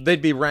this week. They'd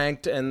be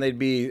ranked, and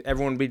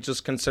everyone would be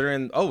just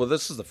considering,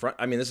 this is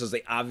this is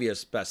the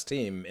obvious best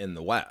team in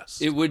the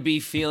West. It would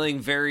be feeling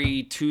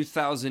very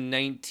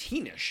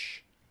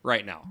 2019-ish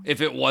right now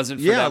if it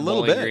wasn't for that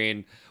Bowling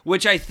Green,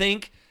 which I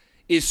think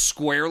is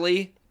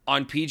squarely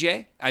on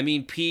PJ. I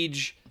mean,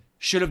 Peach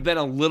should have been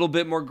a little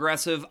bit more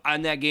aggressive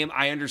on that game.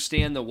 I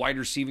understand the wide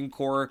receiving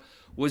core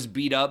was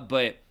beat up,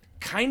 but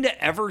kind of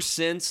ever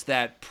since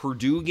that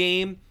Purdue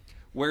game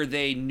where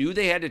they knew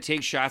they had to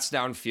take shots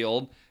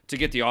downfield to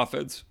get the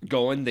offense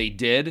going, they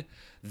did.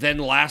 Then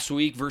last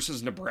week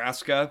versus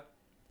Nebraska,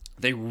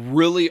 they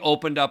really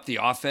opened up the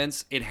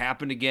offense. It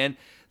happened again.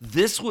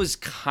 This was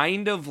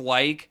kind of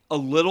like a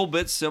little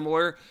bit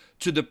similar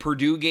to the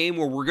Purdue game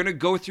where we're going to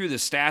go through the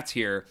stats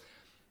here.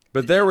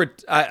 But there was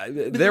some...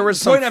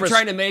 The point I'm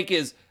trying to make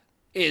is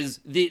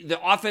the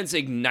offense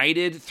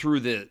ignited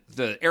through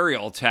the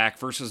aerial attack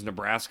versus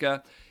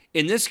Nebraska.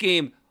 In this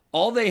game,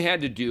 all they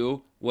had to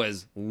do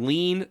was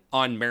lean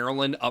on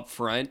Maryland up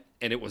front,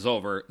 and it was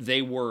over.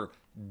 They were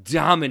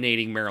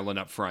dominating Maryland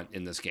up front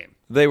in this game.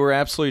 They were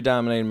absolutely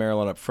dominating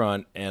Maryland up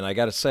front, and I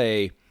got to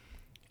say,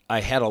 I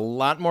had a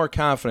lot more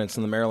confidence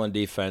in the Maryland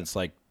defense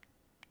like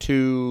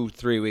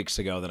 2-3 weeks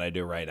ago than I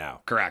do right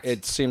now. Correct.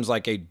 It seems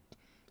like a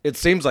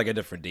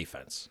different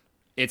defense.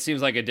 It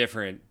seems like a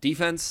different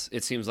defense.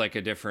 It seems like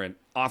a different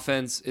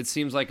offense. It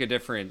seems like a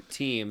different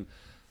team.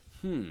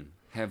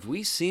 Have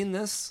we seen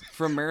this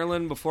from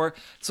Maryland before?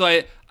 So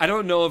I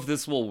don't know if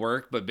this will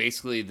work, but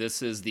basically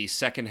this is the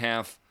second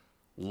half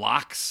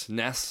Loch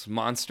Ness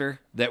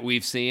monster that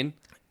we've seen.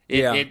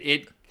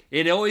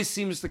 It always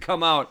seems to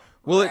come out.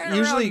 Well, right it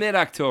usually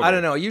mid-October. I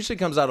don't know. It usually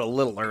comes out a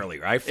little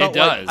earlier. I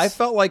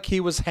felt like he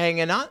was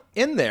hanging on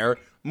in there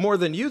more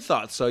than you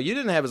thought. So you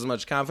didn't have as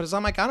much confidence.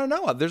 I'm like, I don't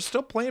know. They're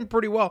still playing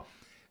pretty well.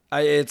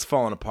 It's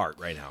falling apart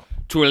right now.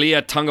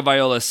 Tualia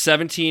Tagovailoa,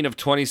 17 of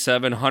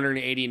 27,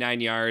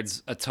 189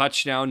 yards, a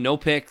touchdown, no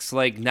picks,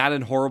 like not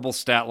a horrible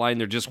stat line.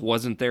 There just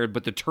wasn't there.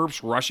 But the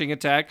Terps rushing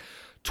attack,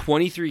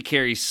 23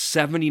 carries,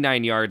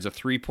 79 yards, a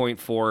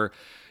 3.4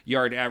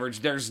 yard average.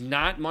 There's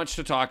not much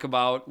to talk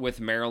about with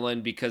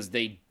Maryland because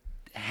they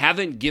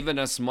haven't given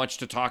us much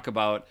to talk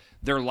about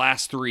their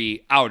last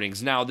 3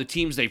 outings. Now, the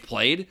teams they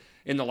played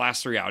in the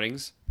last 3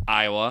 outings,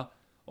 Iowa,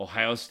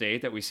 Ohio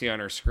State, that we see on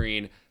our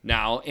screen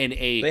now,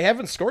 they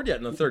haven't scored yet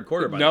in the third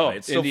quarter, by the way.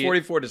 It's still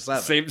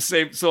 44-7.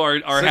 Same. So our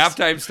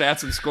halftime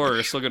stats and score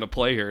are still going to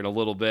play here in a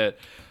little bit.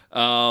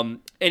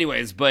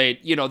 Anyways, but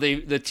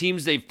the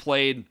teams they've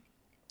played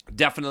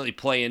definitely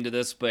play into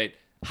this, but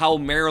how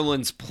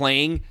Maryland's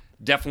playing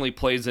definitely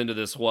plays into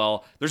this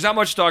well. There's not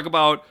much to talk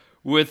about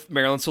with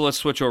Maryland, so let's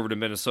switch over to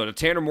Minnesota.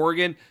 Tanner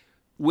Morgan,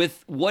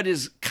 with what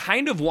is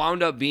kind of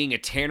wound up being a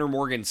Tanner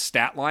Morgan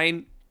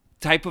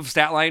type of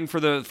stat line for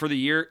the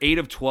year, 8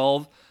 of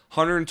 12,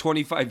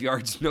 125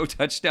 yards, no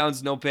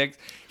touchdowns, no picks.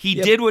 He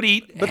did what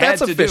he but had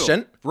that's to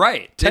efficient. Do.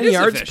 Right. 10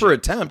 yards per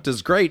attempt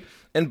is great.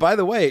 And by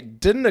the way,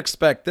 didn't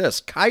expect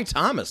this. Kai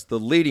Thomas, the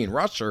leading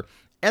rusher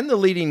and the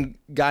leading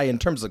guy in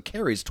terms of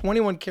carries,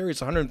 21 carries,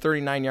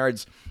 139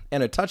 yards,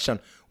 and a touchdown.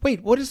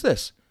 Wait, what is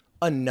this?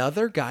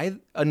 Another running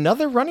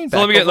back. So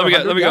let me go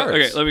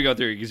yards. let me go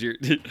through because you're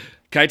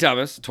Kai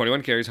Thomas,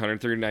 21 carries,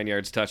 139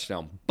 yards,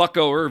 touchdown.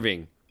 Bucko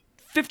Irving,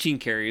 15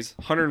 carries,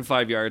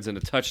 105 yards, and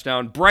a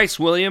touchdown. Bryce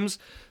Williams,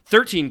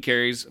 13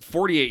 carries,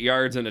 48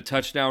 yards, and a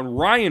touchdown.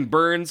 Ryan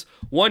Burns,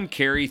 1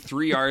 carry,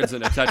 3 yards,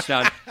 and a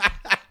touchdown.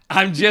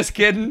 I'm just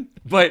kidding,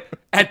 but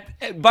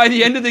by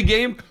the end of the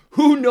game,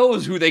 who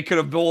knows who they could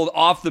have pulled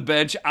off the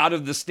bench out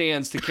of the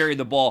stands to carry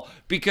the ball?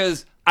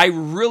 Because I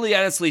really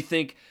honestly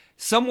think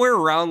somewhere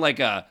around like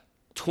a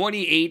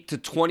 28 to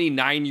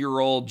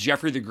 29-year-old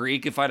Jeffrey the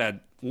Greek, if I'd have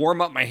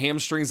warm up my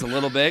hamstrings a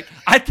little bit,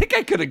 I think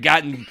I could have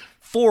gotten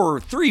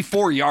 4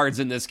 yards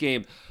in this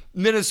game.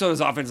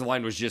 Minnesota's offensive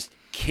line was just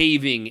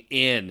caving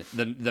in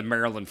the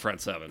Maryland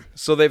front seven.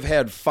 So they've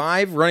had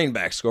 5 running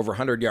backs go over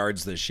 100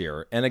 yards this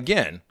year. And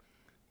again,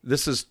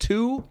 this is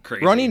 2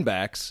 running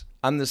backs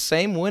on the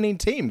same winning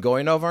team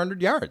going over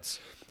 100 yards.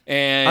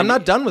 And I'm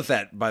not done with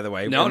that, by the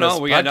way. No,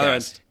 we got another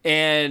one.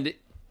 And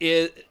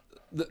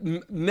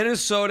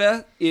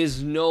Minnesota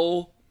is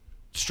no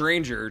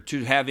stranger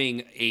to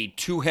having a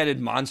 2-headed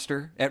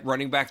monster at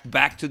running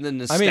back to the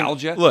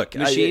nostalgia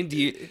machine. Do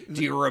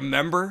you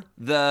remember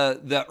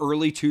the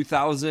early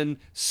 2000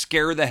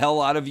 scare the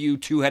hell out of you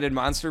 2-headed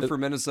monster for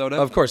Minnesota?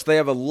 Of course, they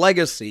have a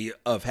legacy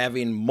of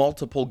having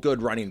multiple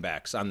good running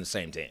backs on the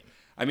same team.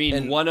 I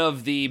mean, one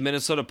of the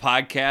Minnesota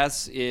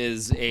podcasts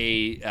is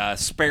a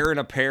spare and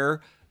a pair.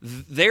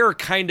 They're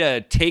kind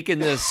of taking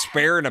this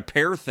spare and a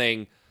pair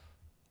thing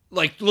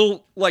like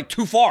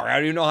too far. I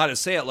don't even know how to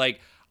say it.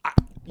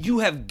 You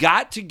have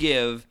got to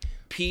give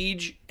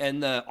Peach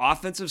and the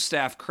offensive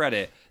staff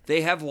credit.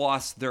 They have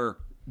lost their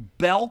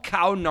bell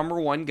cow number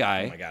 1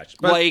 guy. Oh my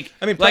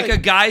gosh! A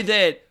guy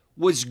that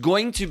was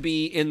going to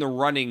be in the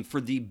running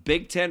for the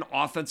Big Ten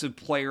Offensive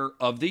Player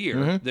of the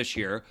Year this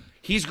year.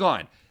 He's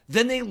gone.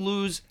 Then they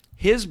lose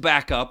his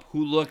backup,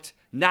 who looked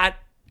not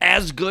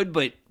as good,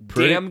 but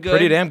damn good.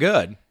 Pretty damn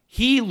good.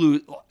 He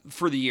lose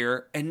for the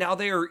year, and now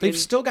they've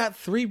still got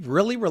 3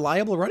 really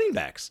reliable running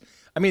backs.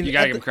 I mean, you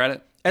got to give him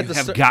credit.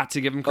 Got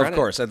to give him credit. Of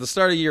course, at the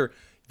start of the year,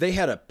 they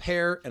had a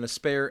pair and a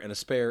spare and a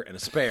spare and a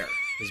spare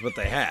is what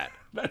they had.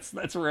 That's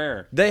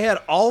rare. They had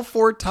all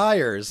 4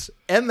 tires,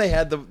 and they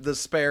had the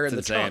spare in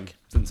the trunk.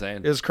 It's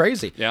insane. It was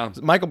crazy. Yeah.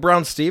 Michael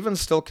Brown-Stephens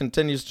still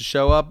continues to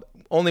show up.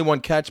 Only 1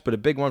 catch, but a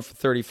big one for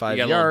 35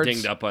 yards. He got a little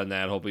dinged up on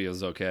that. Hope he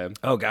was okay.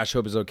 Oh, gosh,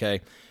 hope he's okay.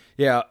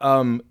 Yeah.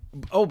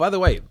 By the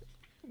way,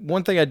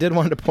 one thing I did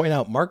want to point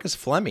out, Marcus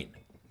Fleming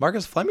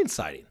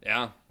sighting.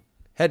 Yeah.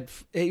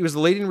 He was the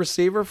leading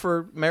receiver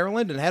for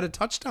Maryland and had a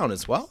touchdown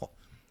as well.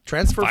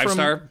 Transfer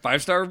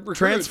five-star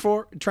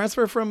recruit.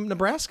 Transfer from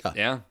Nebraska.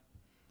 Yeah.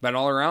 Been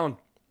all around.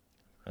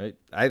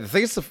 I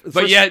think it's the first.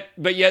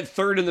 But yet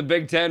third in the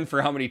Big Ten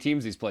for how many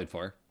teams he's played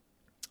for.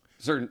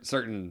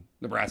 Certain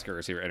Nebraska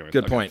receiver. Anyway,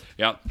 good point.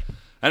 Yeah.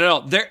 I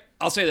don't know.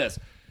 I'll say this.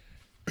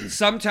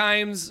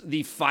 Sometimes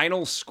the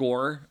final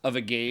score of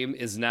a game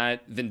is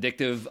not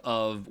vindictive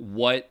of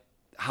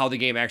how the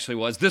game actually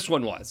was. This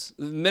one was.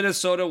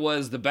 Minnesota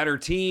was the better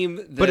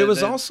team. But it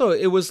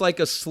was like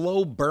a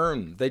slow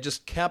burn. They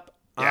just kept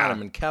on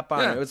them and kept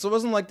on. Yeah. It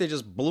wasn't like they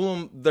just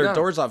blew their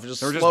doors off. It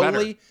just They were just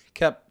slowly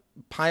kept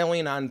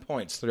piling on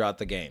points throughout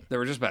the game. They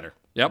were just better.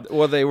 Yep.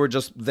 Well, they were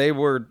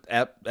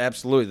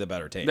absolutely the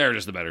better team. They're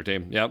just the better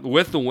team. Yep.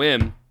 With the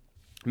win,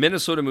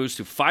 Minnesota moves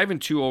to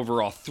 5-2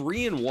 overall,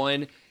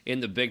 3-1 in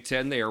the Big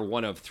Ten. They are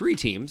one of 3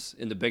 teams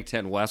in the Big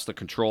Ten West that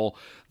control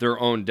their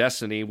own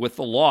destiny. With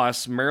the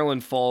loss,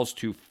 Maryland falls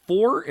to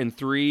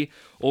 4-3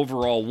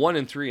 overall,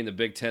 1-3 in the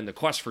Big Ten. The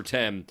quest for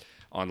 10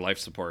 on life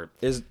support.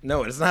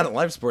 No, it's not a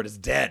life support. It's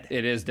dead.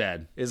 It is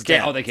dead. It's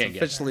dead. Oh, they can't it's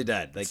officially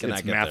dead. They cannot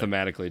it's get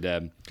mathematically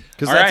dead.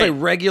 Because All that's right. a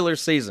regular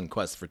season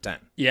quest for 10.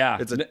 Yeah.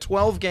 It's a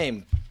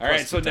 12-game. All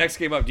right, so next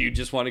game up, do you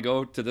just want to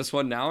go to this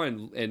one now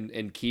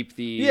and keep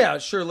the... Yeah,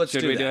 sure, let's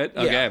Should do we that.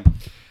 do it? Yeah. Okay.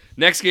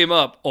 Next game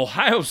up,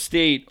 Ohio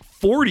State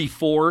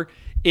 44,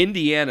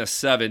 Indiana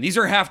 7. These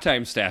are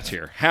halftime stats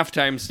here.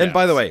 Halftime stats. And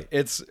by the way,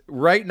 it's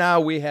right now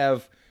we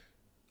have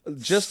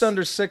just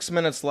under 6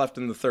 minutes left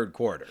in the third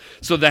quarter.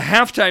 So the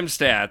halftime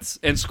stats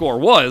and score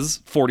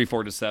was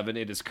 44-7.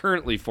 It is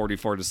currently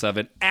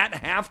 44-7. At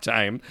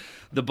halftime,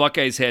 the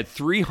Buckeyes had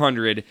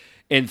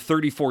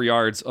 334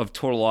 yards of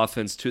total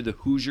offense to the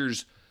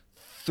Hoosiers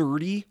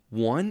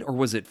 31, or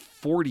was it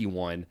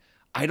 41?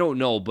 I don't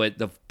know, but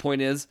the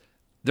point is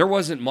there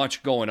wasn't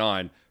much going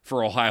on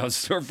for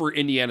for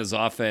Indiana's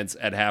offense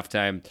at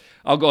halftime.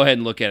 I'll go ahead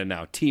and look at it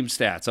now. Team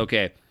stats.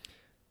 Okay.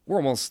 We're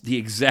almost the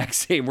exact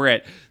same. We're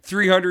at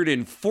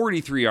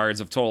 343 yards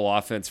of total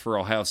offense for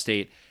Ohio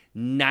State,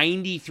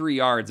 93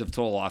 yards of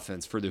total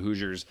offense for the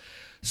Hoosiers.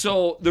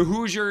 So the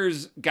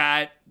Hoosiers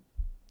got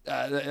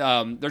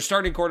their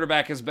starting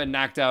quarterback has been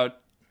knocked out.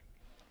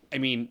 I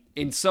mean,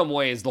 in some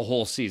ways, the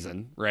whole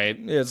season, right?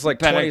 It's like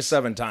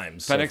 27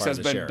 times. Penix has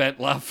been bent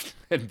left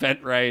and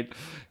bent right.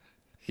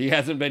 He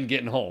hasn't been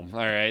getting home. All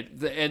right.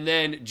 And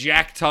then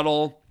Jack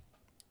Tuttle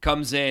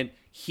comes in.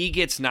 He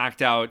gets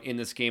knocked out in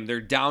this game.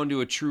 They're down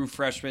to a true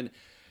freshman.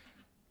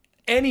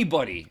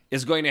 Anybody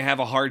is going to have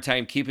a hard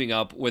time keeping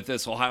up with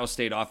this Ohio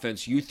State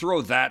offense. You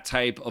throw that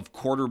type of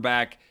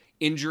quarterback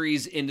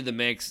injuries into the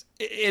mix,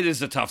 it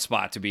is a tough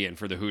spot to be in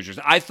for the Hoosiers.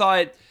 I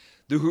thought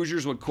the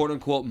Hoosiers would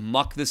quote-unquote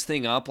muck this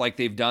thing up like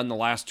they've done the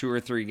last 2 or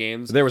 3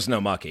 games. There was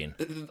no mucking.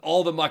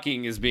 All the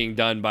mucking is being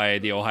done by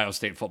the Ohio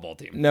State football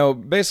team. No,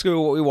 basically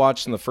what we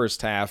watched in the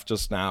first half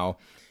just now,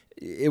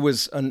 it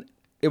was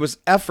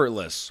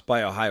effortless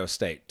by Ohio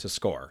State to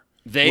score.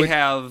 They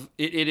have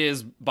it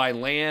is by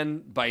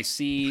land, by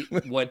sea,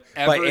 whatever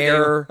by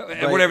air,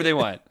 whatever they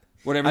want.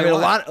 Whatever I they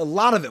mean, want. a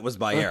lot of it was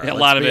by air. A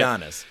lot of be it.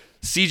 Honest.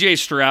 CJ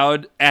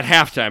Stroud at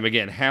halftime,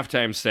 again,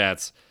 halftime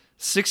stats,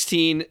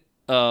 16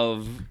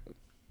 of,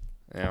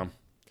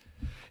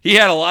 he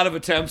had a lot of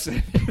attempts.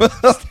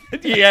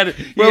 he had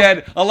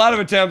a lot of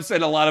attempts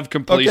and a lot of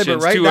completions.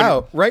 Okay,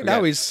 but right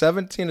now he's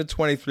 17 to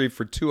 23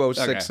 for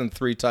 206 and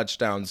 3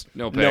 touchdowns,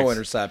 no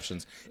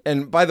interceptions.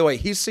 And by the way,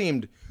 he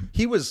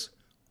was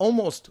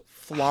almost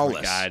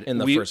flawless in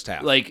the first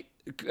half. Like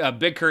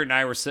Big Kurt and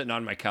I were sitting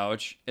on my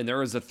couch, and there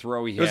was a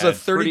throw he had. It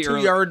was a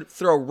 32-yard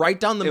throw right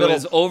down the middle. It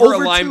was over a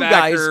 2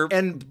 linebacker guys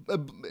and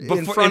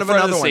in front of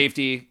another one.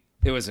 Safety.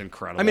 It was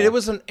incredible. I mean, it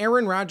was an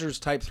Aaron Rodgers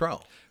type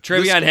throw.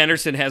 Travion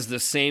Henderson has the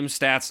same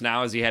stats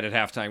now as he had at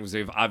halftime because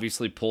they've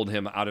obviously pulled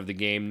him out of the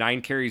game.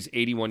 9 carries,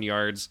 81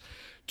 yards,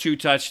 2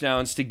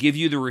 touchdowns. To give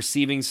you the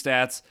receiving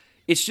stats,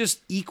 it's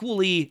just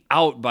equally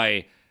out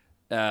by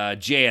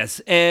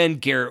JSN,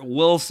 Garrett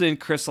Wilson,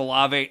 Chris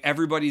Olave.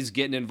 Everybody's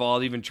getting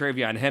involved. Even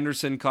Travion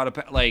Henderson caught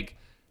a like.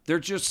 They're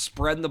just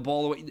spreading the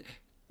ball away.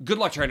 Good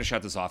luck trying to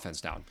shut this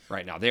offense down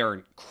right now. They are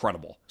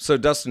incredible. So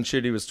Dustin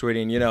Schutte was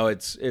tweeting,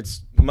 it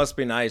must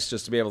be nice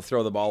just to be able to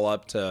throw the ball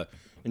up to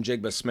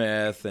Njigba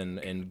Smith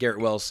and Garrett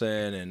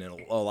Wilson and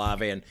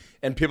Olave,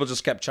 and people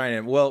just kept chiming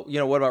in. Well,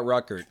 what about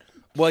Ruckert?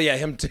 Well, yeah,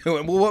 him too.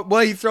 And well,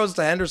 he throws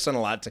to Henderson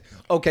a lot too.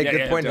 Okay,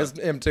 good point.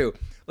 Him too.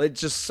 Like,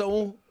 just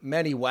so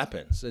many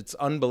weapons. It's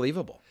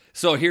unbelievable.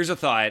 So here's a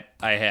thought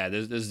I had.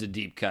 This is a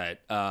deep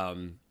cut.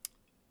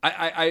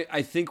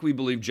 I think we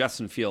believe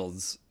Justin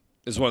Fields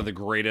is one of the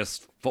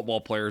greatest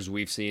football players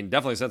we've seen,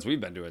 definitely since we've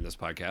been doing this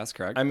podcast,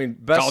 correct? I mean,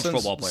 college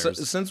football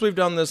players. Since we've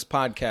done this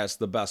podcast,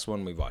 the best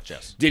one we've watched,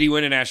 yes. Did he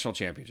win a national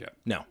championship?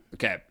 No.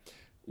 Okay.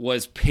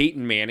 Was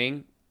Peyton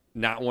Manning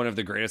not one of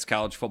the greatest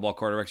college football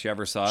quarterbacks you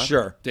ever saw?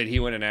 Sure. Did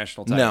he win a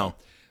national title? No.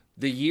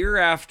 The year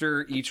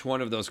after each one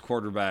of those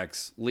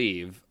quarterbacks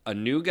leave, a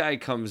new guy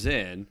comes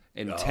in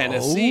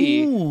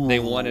Tennessee. They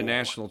won a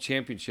national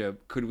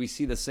championship. Could we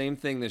see the same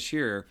thing this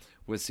year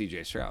with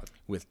C.J. Stroud?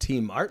 With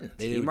T. Martin.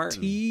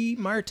 T.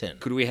 Martin.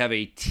 Could we have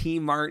a T.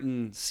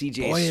 Martin,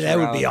 C.J. Stroud? Boy, that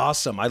would be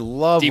awesome. I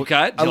love deep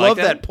cut. I love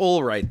that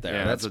pull right there.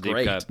 Yeah, that's a deep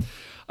great. Cut.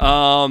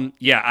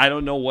 I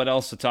don't know what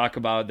else to talk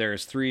about.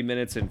 There's 3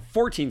 minutes and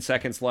 14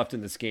 seconds left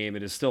in this game.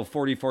 It is still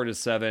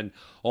 44-7.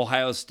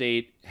 Ohio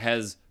State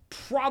has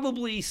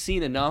probably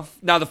seen enough.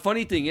 Now, the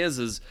funny thing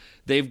is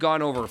they've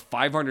gone over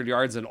 500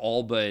 yards in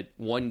all but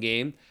one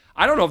game.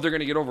 I don't know if they're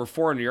going to get over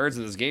 400 yards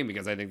in this game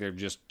because I think they've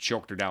just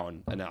choked her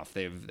down enough.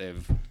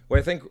 Well,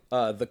 I think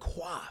the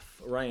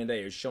quaff, Ryan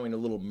Day, is showing a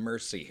little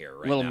mercy here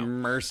right now.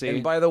 Mercy.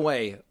 And by the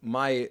way,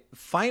 my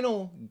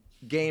final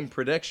game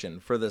prediction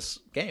for this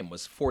game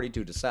was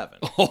 42-7.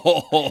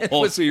 Oh,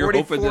 was so you're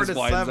hoping this 44-7.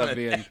 winds up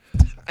being.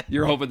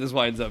 You're hoping this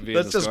winds up being.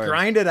 Let's the just score.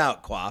 grind it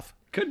out, Quaff.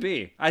 Could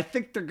be. I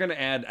think they're going to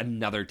add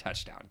another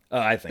touchdown.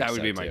 I think that would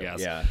so, be my too.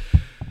 guess. Yeah.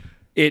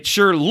 It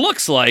sure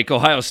looks like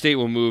Ohio State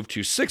will move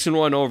to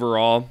 6-1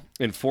 overall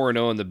and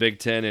 4-0 in the Big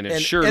Ten, and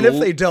And if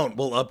they don't,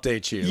 we'll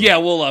update you. yeah,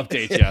 we'll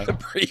update you.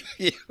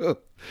 Preview.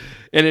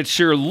 And it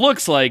sure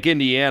looks like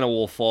Indiana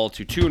will fall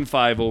to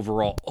 2-5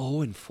 overall,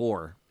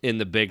 0-4 in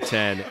the Big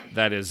Ten.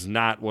 That is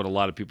not what a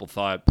lot of people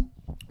thought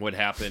would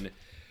happen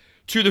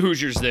to the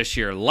Hoosiers this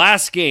year.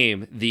 Last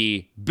game,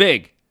 the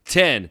Big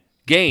Ten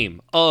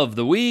game of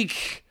the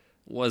week,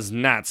 was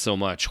not so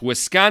much.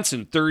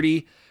 Wisconsin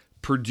 30,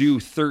 Purdue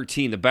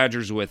 13. The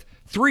Badgers with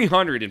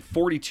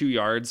 342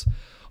 yards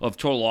of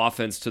total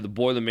offense to the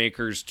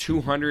Boilermakers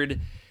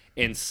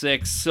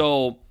 206.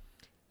 So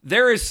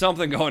there is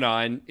something going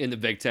on in the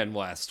Big Ten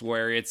West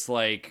where it's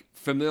like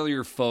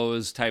familiar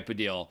foes type of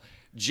deal.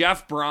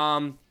 Jeff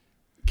Brom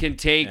can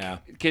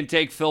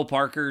take Phil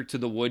Parker to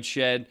the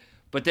woodshed,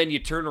 but then you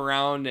turn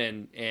around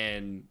and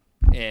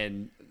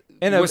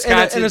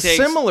Wisconsin a takes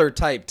similar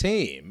type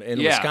team in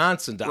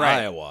Wisconsin to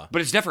right. Iowa.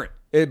 But it's different.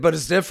 But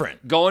it's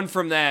different. Going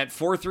from that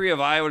 4-3 of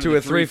Iowa To a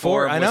the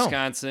 3-4 I of know.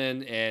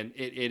 Wisconsin, and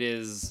it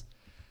is,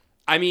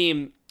 I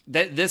mean,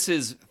 this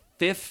is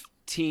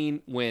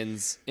 15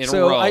 wins in a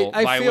row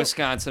I by feel-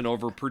 Wisconsin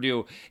over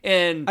Purdue.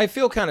 And I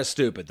feel kind of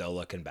stupid, though,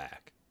 looking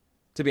back,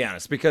 to be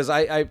honest, because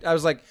I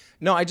was like,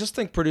 no, I just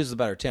think Purdue's the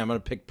better team. I'm going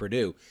to pick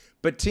Purdue.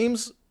 But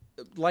teams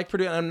like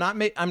Purdue, and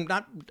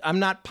I'm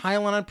not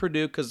piling on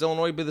Purdue because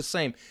Illinois would be the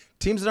same.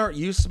 Teams that aren't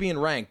used to being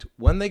ranked,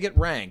 when they get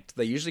ranked,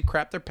 they usually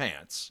crap their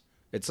pants.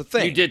 It's a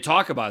thing. you did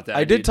talk about that.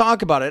 I did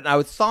talk about it, and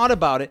I thought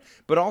about it,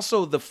 but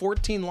also the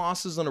 14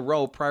 losses in a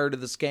row prior to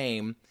this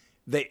game,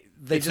 they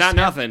It's just not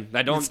nothing.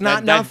 It's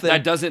not nothing.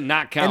 That doesn't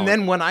not count. And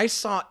then when I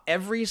saw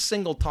every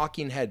single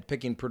talking head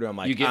picking Purdue, I'm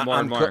like, You get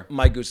more and more.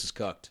 My goose is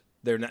cooked.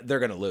 They're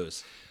going to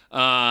lose.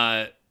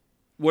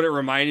 What it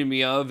reminded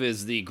me of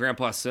is the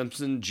Grandpa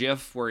Simpson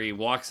gif where he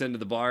walks into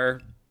the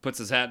bar, puts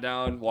his hat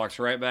down, walks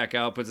right back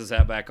out, puts his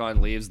hat back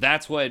on, leaves.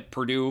 That's what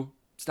Purdue.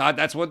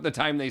 That's what the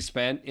time they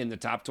spent in the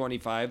top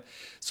 25.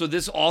 So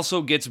this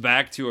also gets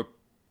back to a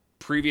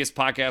previous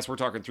podcast. We're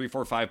talking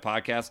 3-4-5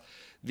 podcast.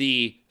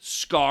 The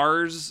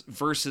scars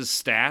versus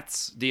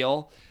stats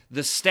deal.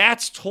 The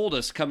stats told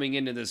us coming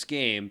into this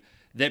game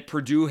that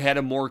Purdue had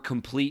a more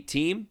complete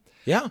team.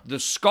 Yeah. The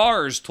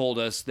scars told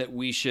us that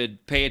we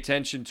should pay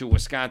attention to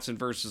Wisconsin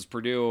versus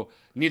Purdue.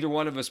 Neither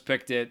one of us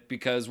picked it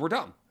because we're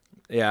dumb.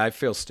 Yeah, I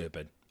feel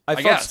stupid. I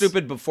felt guess.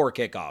 stupid before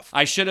kickoff.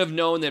 I should have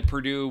known that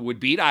Purdue would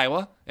beat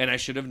Iowa, and I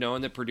should have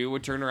known that Purdue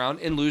would turn around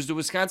and lose to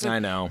Wisconsin. I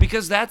know.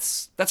 Because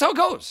that's how it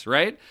goes,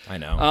 right? I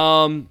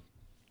know.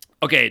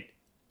 Okay,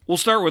 we'll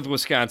start with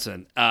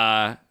Wisconsin.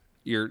 Do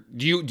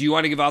you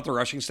want to give out the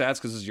rushing stats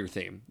because this is your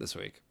theme this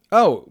week?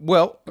 Oh,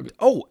 well.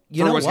 Oh,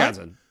 you For know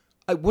Wisconsin.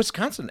 what?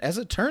 Wisconsin, as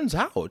it turns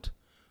out,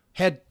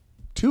 had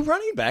two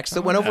running backs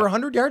that went over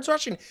 100 yards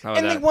rushing, about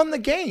and they that? won the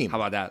game. How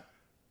about that?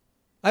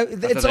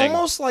 It's the thing.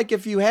 almost like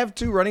if you have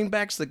two running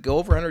backs that go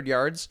over 100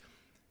 yards,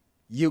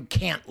 you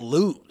can't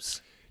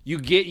lose. You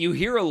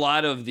hear a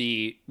lot of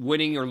the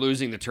winning or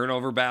losing the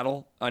turnover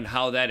battle on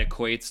how that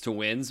equates to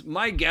wins.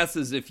 My guess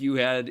is if you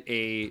had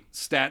a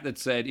stat that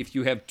said if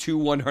you have two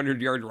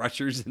 100-yard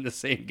rushers in the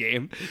same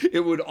game,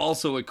 it would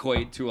also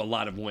equate to a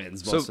lot of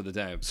wins most of the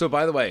time. So,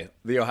 by the way,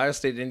 the Ohio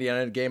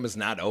State-Indiana game is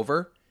not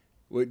over.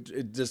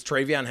 Does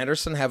Travion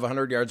Henderson have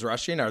 100 yards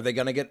rushing? Are they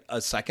going to get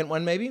a second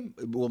one maybe?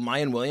 Will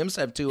Mayan Williams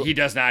have two? He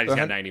does not. He's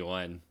got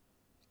 91.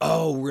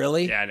 Oh,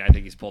 really? Yeah, and I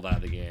think he's pulled out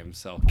of the game.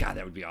 So, God,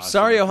 that would be awesome.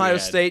 Sorry, if we Ohio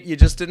had- State. You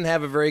just didn't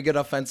have a very good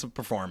offensive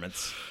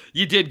performance.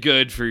 You did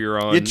good for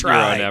your own, You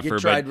tried. your own effort. You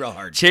tried but real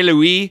hard.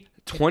 Chelui,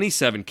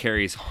 27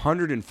 carries,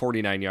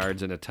 149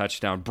 yards and a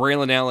touchdown.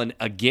 Braylon Allen,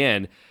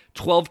 again,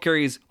 12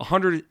 carries,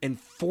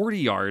 140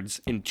 yards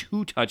and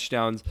 2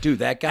 touchdowns. Dude,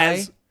 that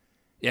guy,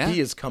 Yeah.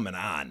 he is coming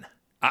on.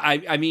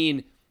 I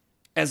mean,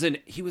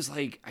 he was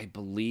like, I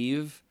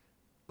believe,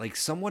 like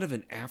somewhat of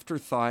an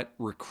afterthought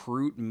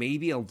recruit,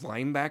 maybe a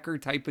linebacker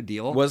type of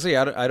deal. Was he?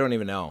 I don't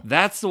even know.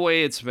 That's the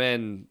way it's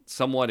been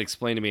somewhat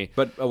explained to me.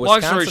 But a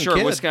long story Wisconsin short,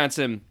 kid.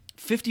 Wisconsin,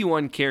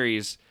 51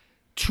 carries,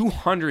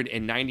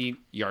 290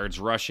 yards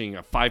rushing,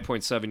 a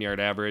 5.7-yard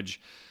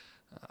average.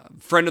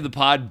 Friend of the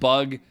pod,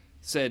 Bug,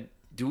 said,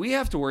 do we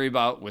have to worry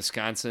about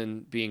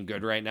Wisconsin being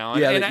good right now?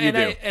 Yeah, and you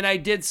do. I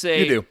did say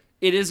You do.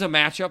 it is a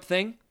matchup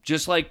thing,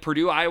 just like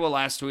Purdue, Iowa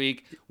last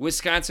week,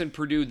 Wisconsin,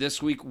 Purdue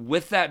this week.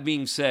 With that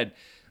being said,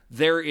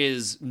 there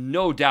is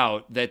no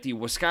doubt that the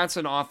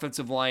Wisconsin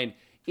offensive line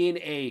in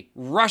a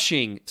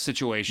rushing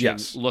situation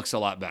Yes. looks a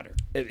lot better.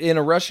 In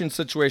a rushing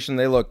situation,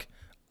 they look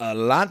a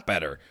lot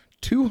better.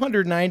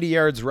 290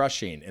 yards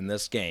rushing in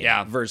this game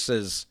Yeah.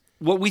 versus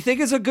What we think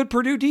is a good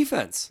Purdue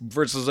defense.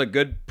 a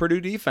good Purdue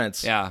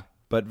defense. Yeah.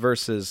 But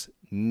versus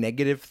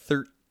negative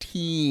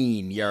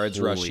 13 yards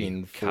Holy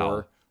rushing cow.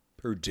 for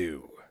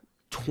Purdue.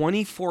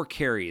 24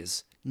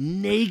 carries,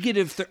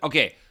 negative.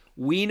 Okay,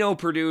 we know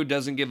Purdue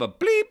doesn't give a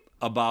bleep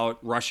about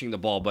rushing the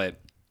ball, but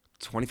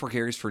 24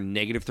 carries for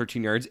negative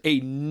 13 yards, a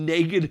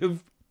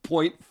negative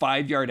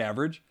 0.5 yard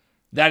average.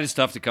 That is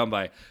tough to come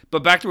by.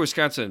 But back to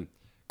Wisconsin.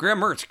 Graham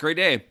Mertz, great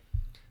day.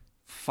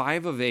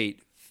 5 of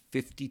 8,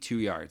 52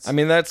 yards. I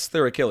mean, that's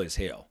their Achilles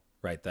heel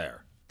right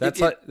there. That's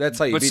how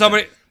you but beat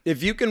somebody- them.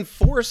 If you can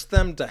force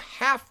them to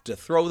have to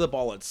throw the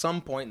ball at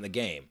some point in the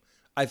game,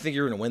 I think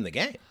you're going to win the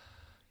game.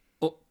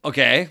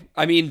 Okay.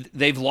 I mean,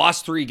 they've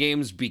lost 3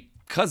 games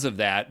because of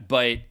that,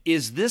 but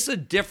is this a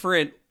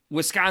different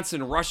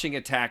Wisconsin rushing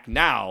attack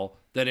now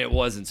than it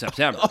was in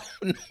September?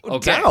 No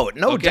doubt.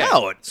 No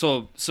doubt.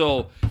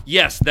 So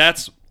yes,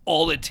 that's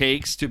all it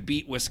takes to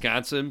beat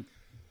Wisconsin.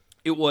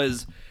 It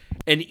was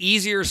an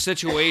easier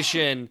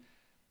situation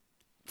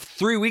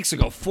 3 weeks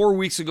ago, 4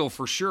 weeks ago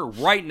for sure.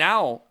 Right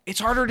now, it's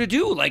harder to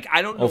do. Like,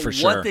 I don't know for what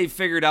sure. they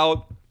figured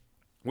out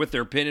with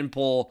their pin and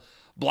pull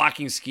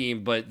blocking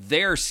scheme, but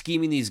they're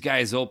scheming these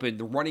guys open.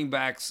 The running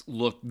backs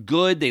look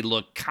good. They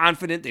look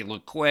confident. They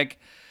look quick.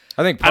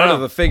 I think part of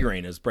the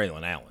figuring is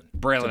Braylon Allen. To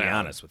be Allen.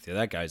 honest with you,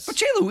 that guy's. But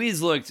Jay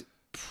Louise looked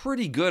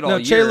pretty good all No,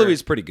 year. Jay Louis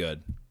is pretty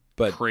good,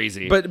 but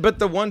Crazy. But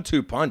the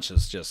 1-2 punch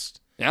is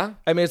just. Yeah?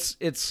 I mean,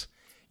 it's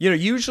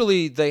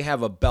usually they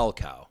have a bell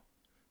cow,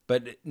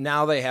 but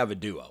now they have a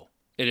duo.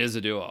 It is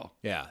a duo.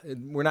 Yeah,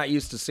 we're not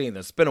used to seeing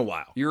this. It's been a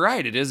while. You're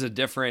right. It is a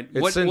different.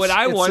 It's What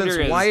I wonder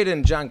since is White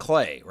and John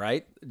Clay,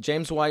 right?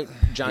 James White,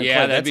 John Yeah,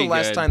 Clay. that'd That's the be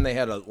last good. time they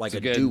had a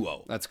good.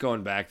 duo. That's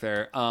going back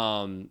there.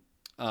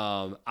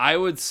 I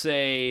would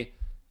say,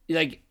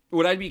 like,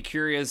 what I'd be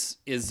curious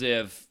is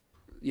if,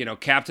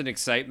 Captain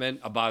Excitement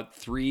about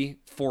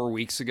 3-4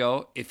 weeks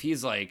ago, if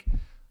he's like,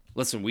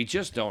 listen, we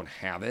just don't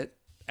have it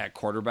at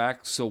quarterback,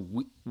 so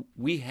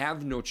we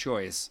have no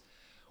choice.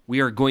 We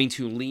are going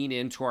to lean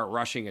into our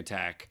rushing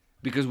attack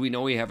because we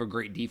know we have a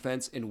great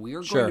defense, and we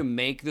are going to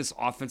make this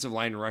offensive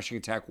line and rushing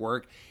attack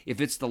work.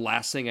 If it's the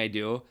last thing I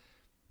do,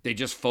 they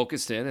just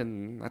focused in,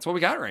 and that's what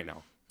we got right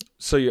now.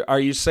 So are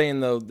you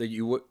saying though that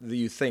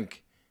you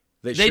think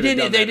they didn't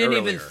even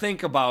earlier?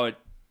 think about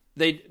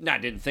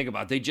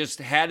they just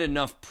had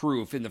enough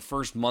proof in the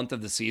first month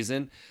of the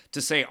season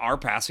to say our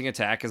passing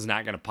attack is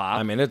not going to pop.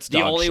 I mean, it's the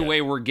dog only shit.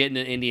 way we're getting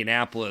in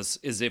Indianapolis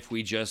is if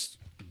we just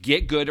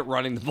get good at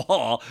running the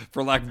ball,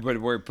 for lack of a better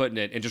way of putting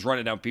it, and just run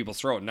it down people's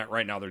throat. And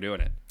right now they're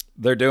doing it.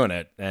 They're doing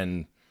it,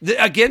 and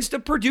Against a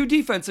Purdue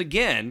defense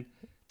again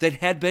that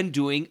had been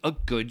doing a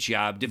good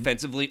job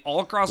defensively all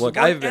across the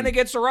board and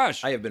against the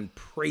rush. I have been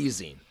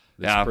praising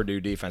this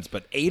Purdue defense,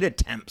 but 8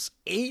 attempts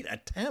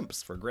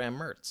for Graham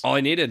Mertz. All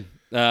I needed.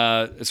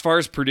 As far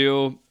as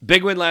Purdue,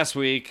 big win last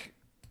week,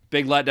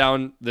 big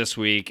letdown this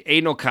week.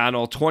 Aiden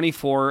O'Connell,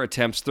 24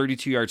 attempts,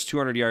 32 yards,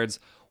 200 yards,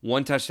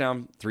 1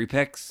 touchdown, 3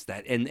 picks.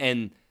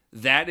 And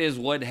that is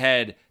what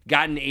had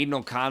gotten Aiden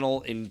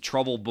O'Connell in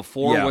trouble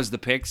before was the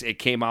picks. It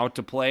came out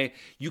to play.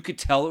 You could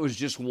tell it was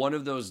just one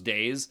of those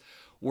days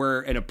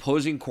where an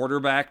opposing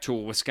quarterback to a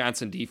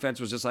Wisconsin defense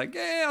was just like,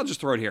 I'll just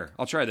throw it here.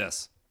 I'll try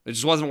this. It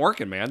just wasn't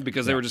working, man,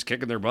 because they were just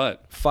kicking their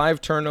butt.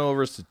 5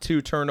 turnovers to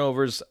 2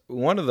 turnovers.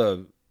 One of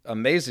the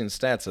amazing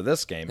stats of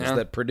this game is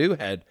that Purdue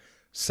had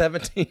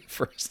 17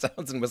 first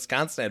downs and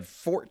Wisconsin had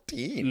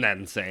 14. Isn't that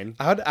insane?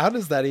 How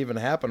does that even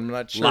happen? I'm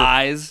not sure.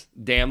 Lies,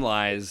 damn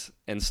lies,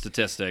 and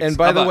statistics. And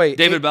by the way,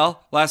 David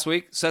Bell last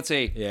week sets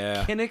a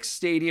Yeah. Kinnick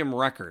Stadium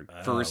record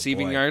for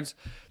receiving yards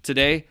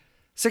today.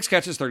 6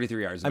 catches,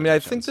 33 yards. I mean, I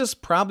think this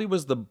probably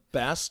was the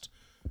best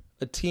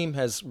a team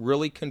has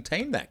really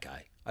contained that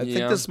guy. I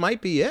think this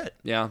might be it.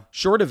 Yeah.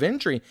 Short of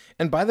injury.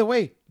 And by the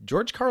way,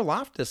 George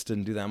Karlaftis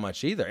didn't do that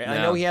much either. I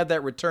know he had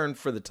that return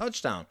for the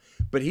touchdown,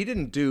 but he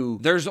didn't do.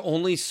 There's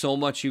only so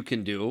much you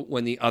can do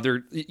when the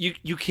other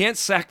you can't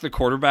sack the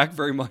quarterback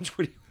very much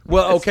when he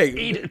has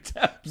 8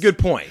 attempts. Good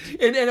point.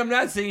 And I'm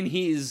not saying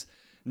he's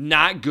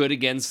not good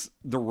against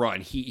the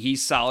run.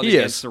 He's solid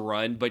against the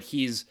run, but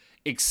he's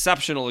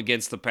exceptional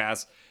against the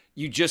pass.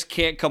 You just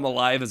can't come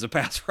alive as a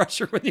pass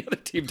rusher when the other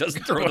team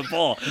doesn't throw the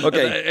ball.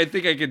 Okay. I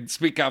think I can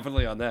speak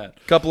confidently on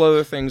that. Couple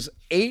other things.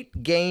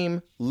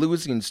 8-game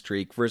losing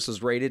streak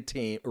versus ranked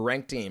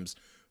teams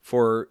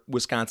for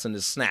Wisconsin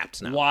is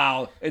snapped now.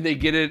 Wow. And they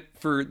get it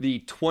for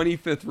the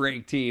 25th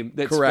ranked team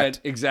that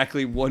spent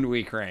exactly 1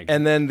 week ranked.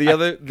 And then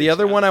the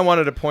other one I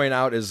wanted to point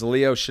out is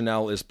Leo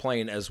Chanel is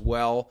playing as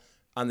well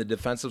on the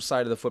defensive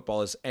side of the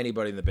football as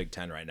anybody in the Big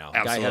Ten right now.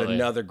 Absolutely. Guy had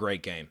another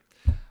great game.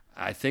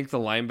 I think the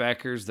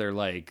linebackers, they're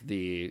like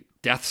the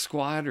death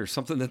squad or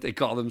something that they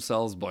call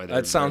themselves. Boy,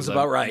 that sounds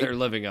about right. They're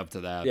living up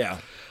to that. Yeah.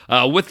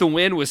 With the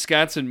win,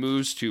 Wisconsin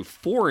moves to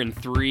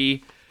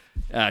 4-3,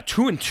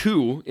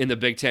 2-2 in the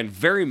Big Ten,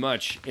 very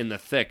much in the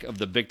thick of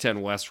the Big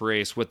Ten West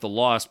race. With the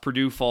loss,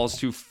 Purdue falls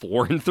to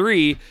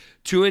 4-3,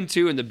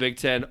 2-2 in the Big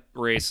Ten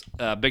race.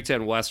 Big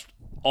Ten West,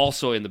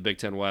 also in the Big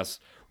Ten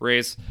West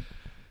race.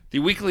 The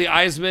weekly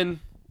Eisman,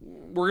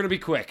 we're going to be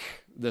quick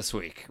this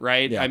week,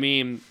 right? Yeah. I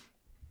mean,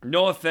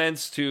 no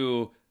offense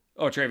to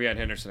Travion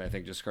Henderson, I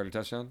think just scored a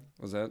touchdown.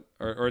 Was that,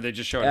 or they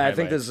just showed? I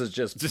think this is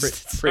just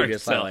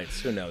previous so,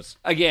 highlights. Who knows?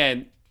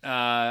 Again,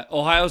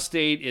 Ohio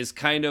State is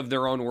kind of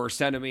their own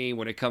worst enemy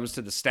when it comes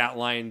to the stat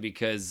line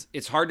because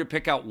it's hard to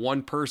pick out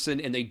one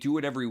person and they do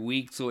it every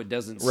week so it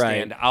doesn't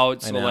stand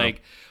out. So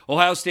like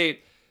Ohio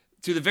State,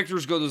 to the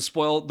victors go the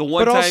spoil. The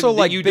one time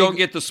that you don't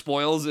get the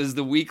spoils is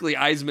the weekly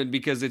Eisman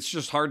because it's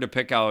just hard to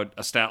pick out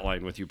a stat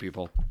line with you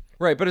people.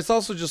 Right, but it's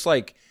also just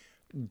like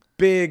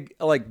big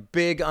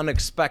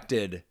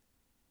unexpected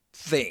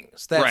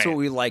things. That's what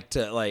we like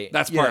to like.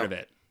 That's part of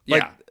it.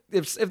 Like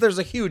if there's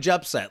a huge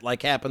upset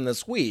like happened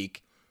this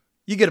week,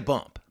 you get a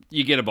bump.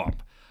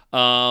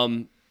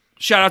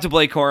 Shout out to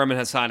Blake Corum and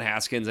Hassan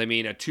Haskins. I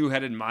mean, a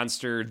two-headed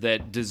monster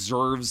that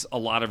deserves a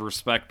lot of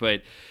respect.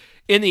 But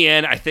in the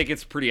end, I think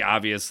it's pretty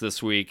obvious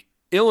this week.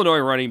 Illinois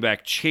running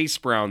back Chase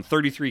Brown,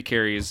 33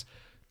 carries,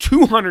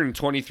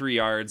 223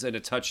 yards, and a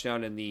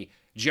touchdown in the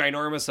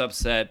ginormous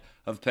upset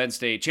of Penn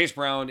State. Chase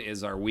Brown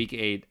is our Week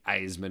 8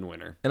 Eisman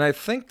winner. And I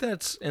think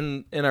that's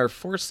in our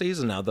fourth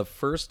season now, the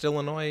first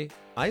Illinois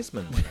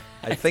Eisman winner.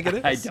 I think it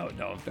is. I don't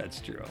know if that's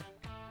true.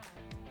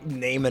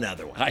 Name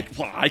another one. I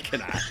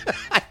cannot.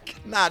 I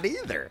cannot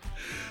either.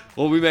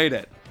 Well, we made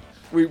it.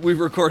 We've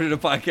recorded a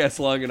podcast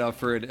long enough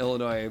for an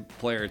Illinois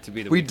player to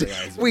be the weekly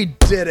Eisman. We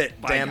did it,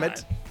 damn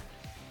it.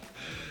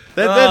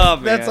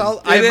 That's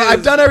all.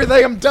 I've done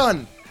everything. I'm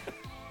done.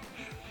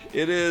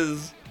 It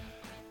is.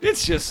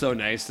 It's just so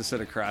nice to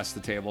sit across the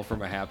table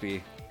from a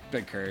happy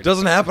Big Kurt.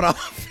 Doesn't happen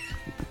often.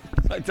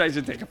 I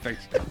should take a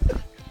picture.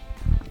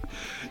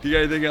 You got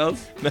anything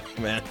else? No,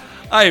 man.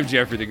 I am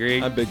Jeffrey the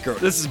Greek. I'm Big Kurt.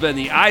 This has been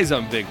the Eyes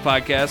on Big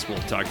podcast. We'll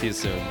talk to you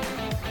soon.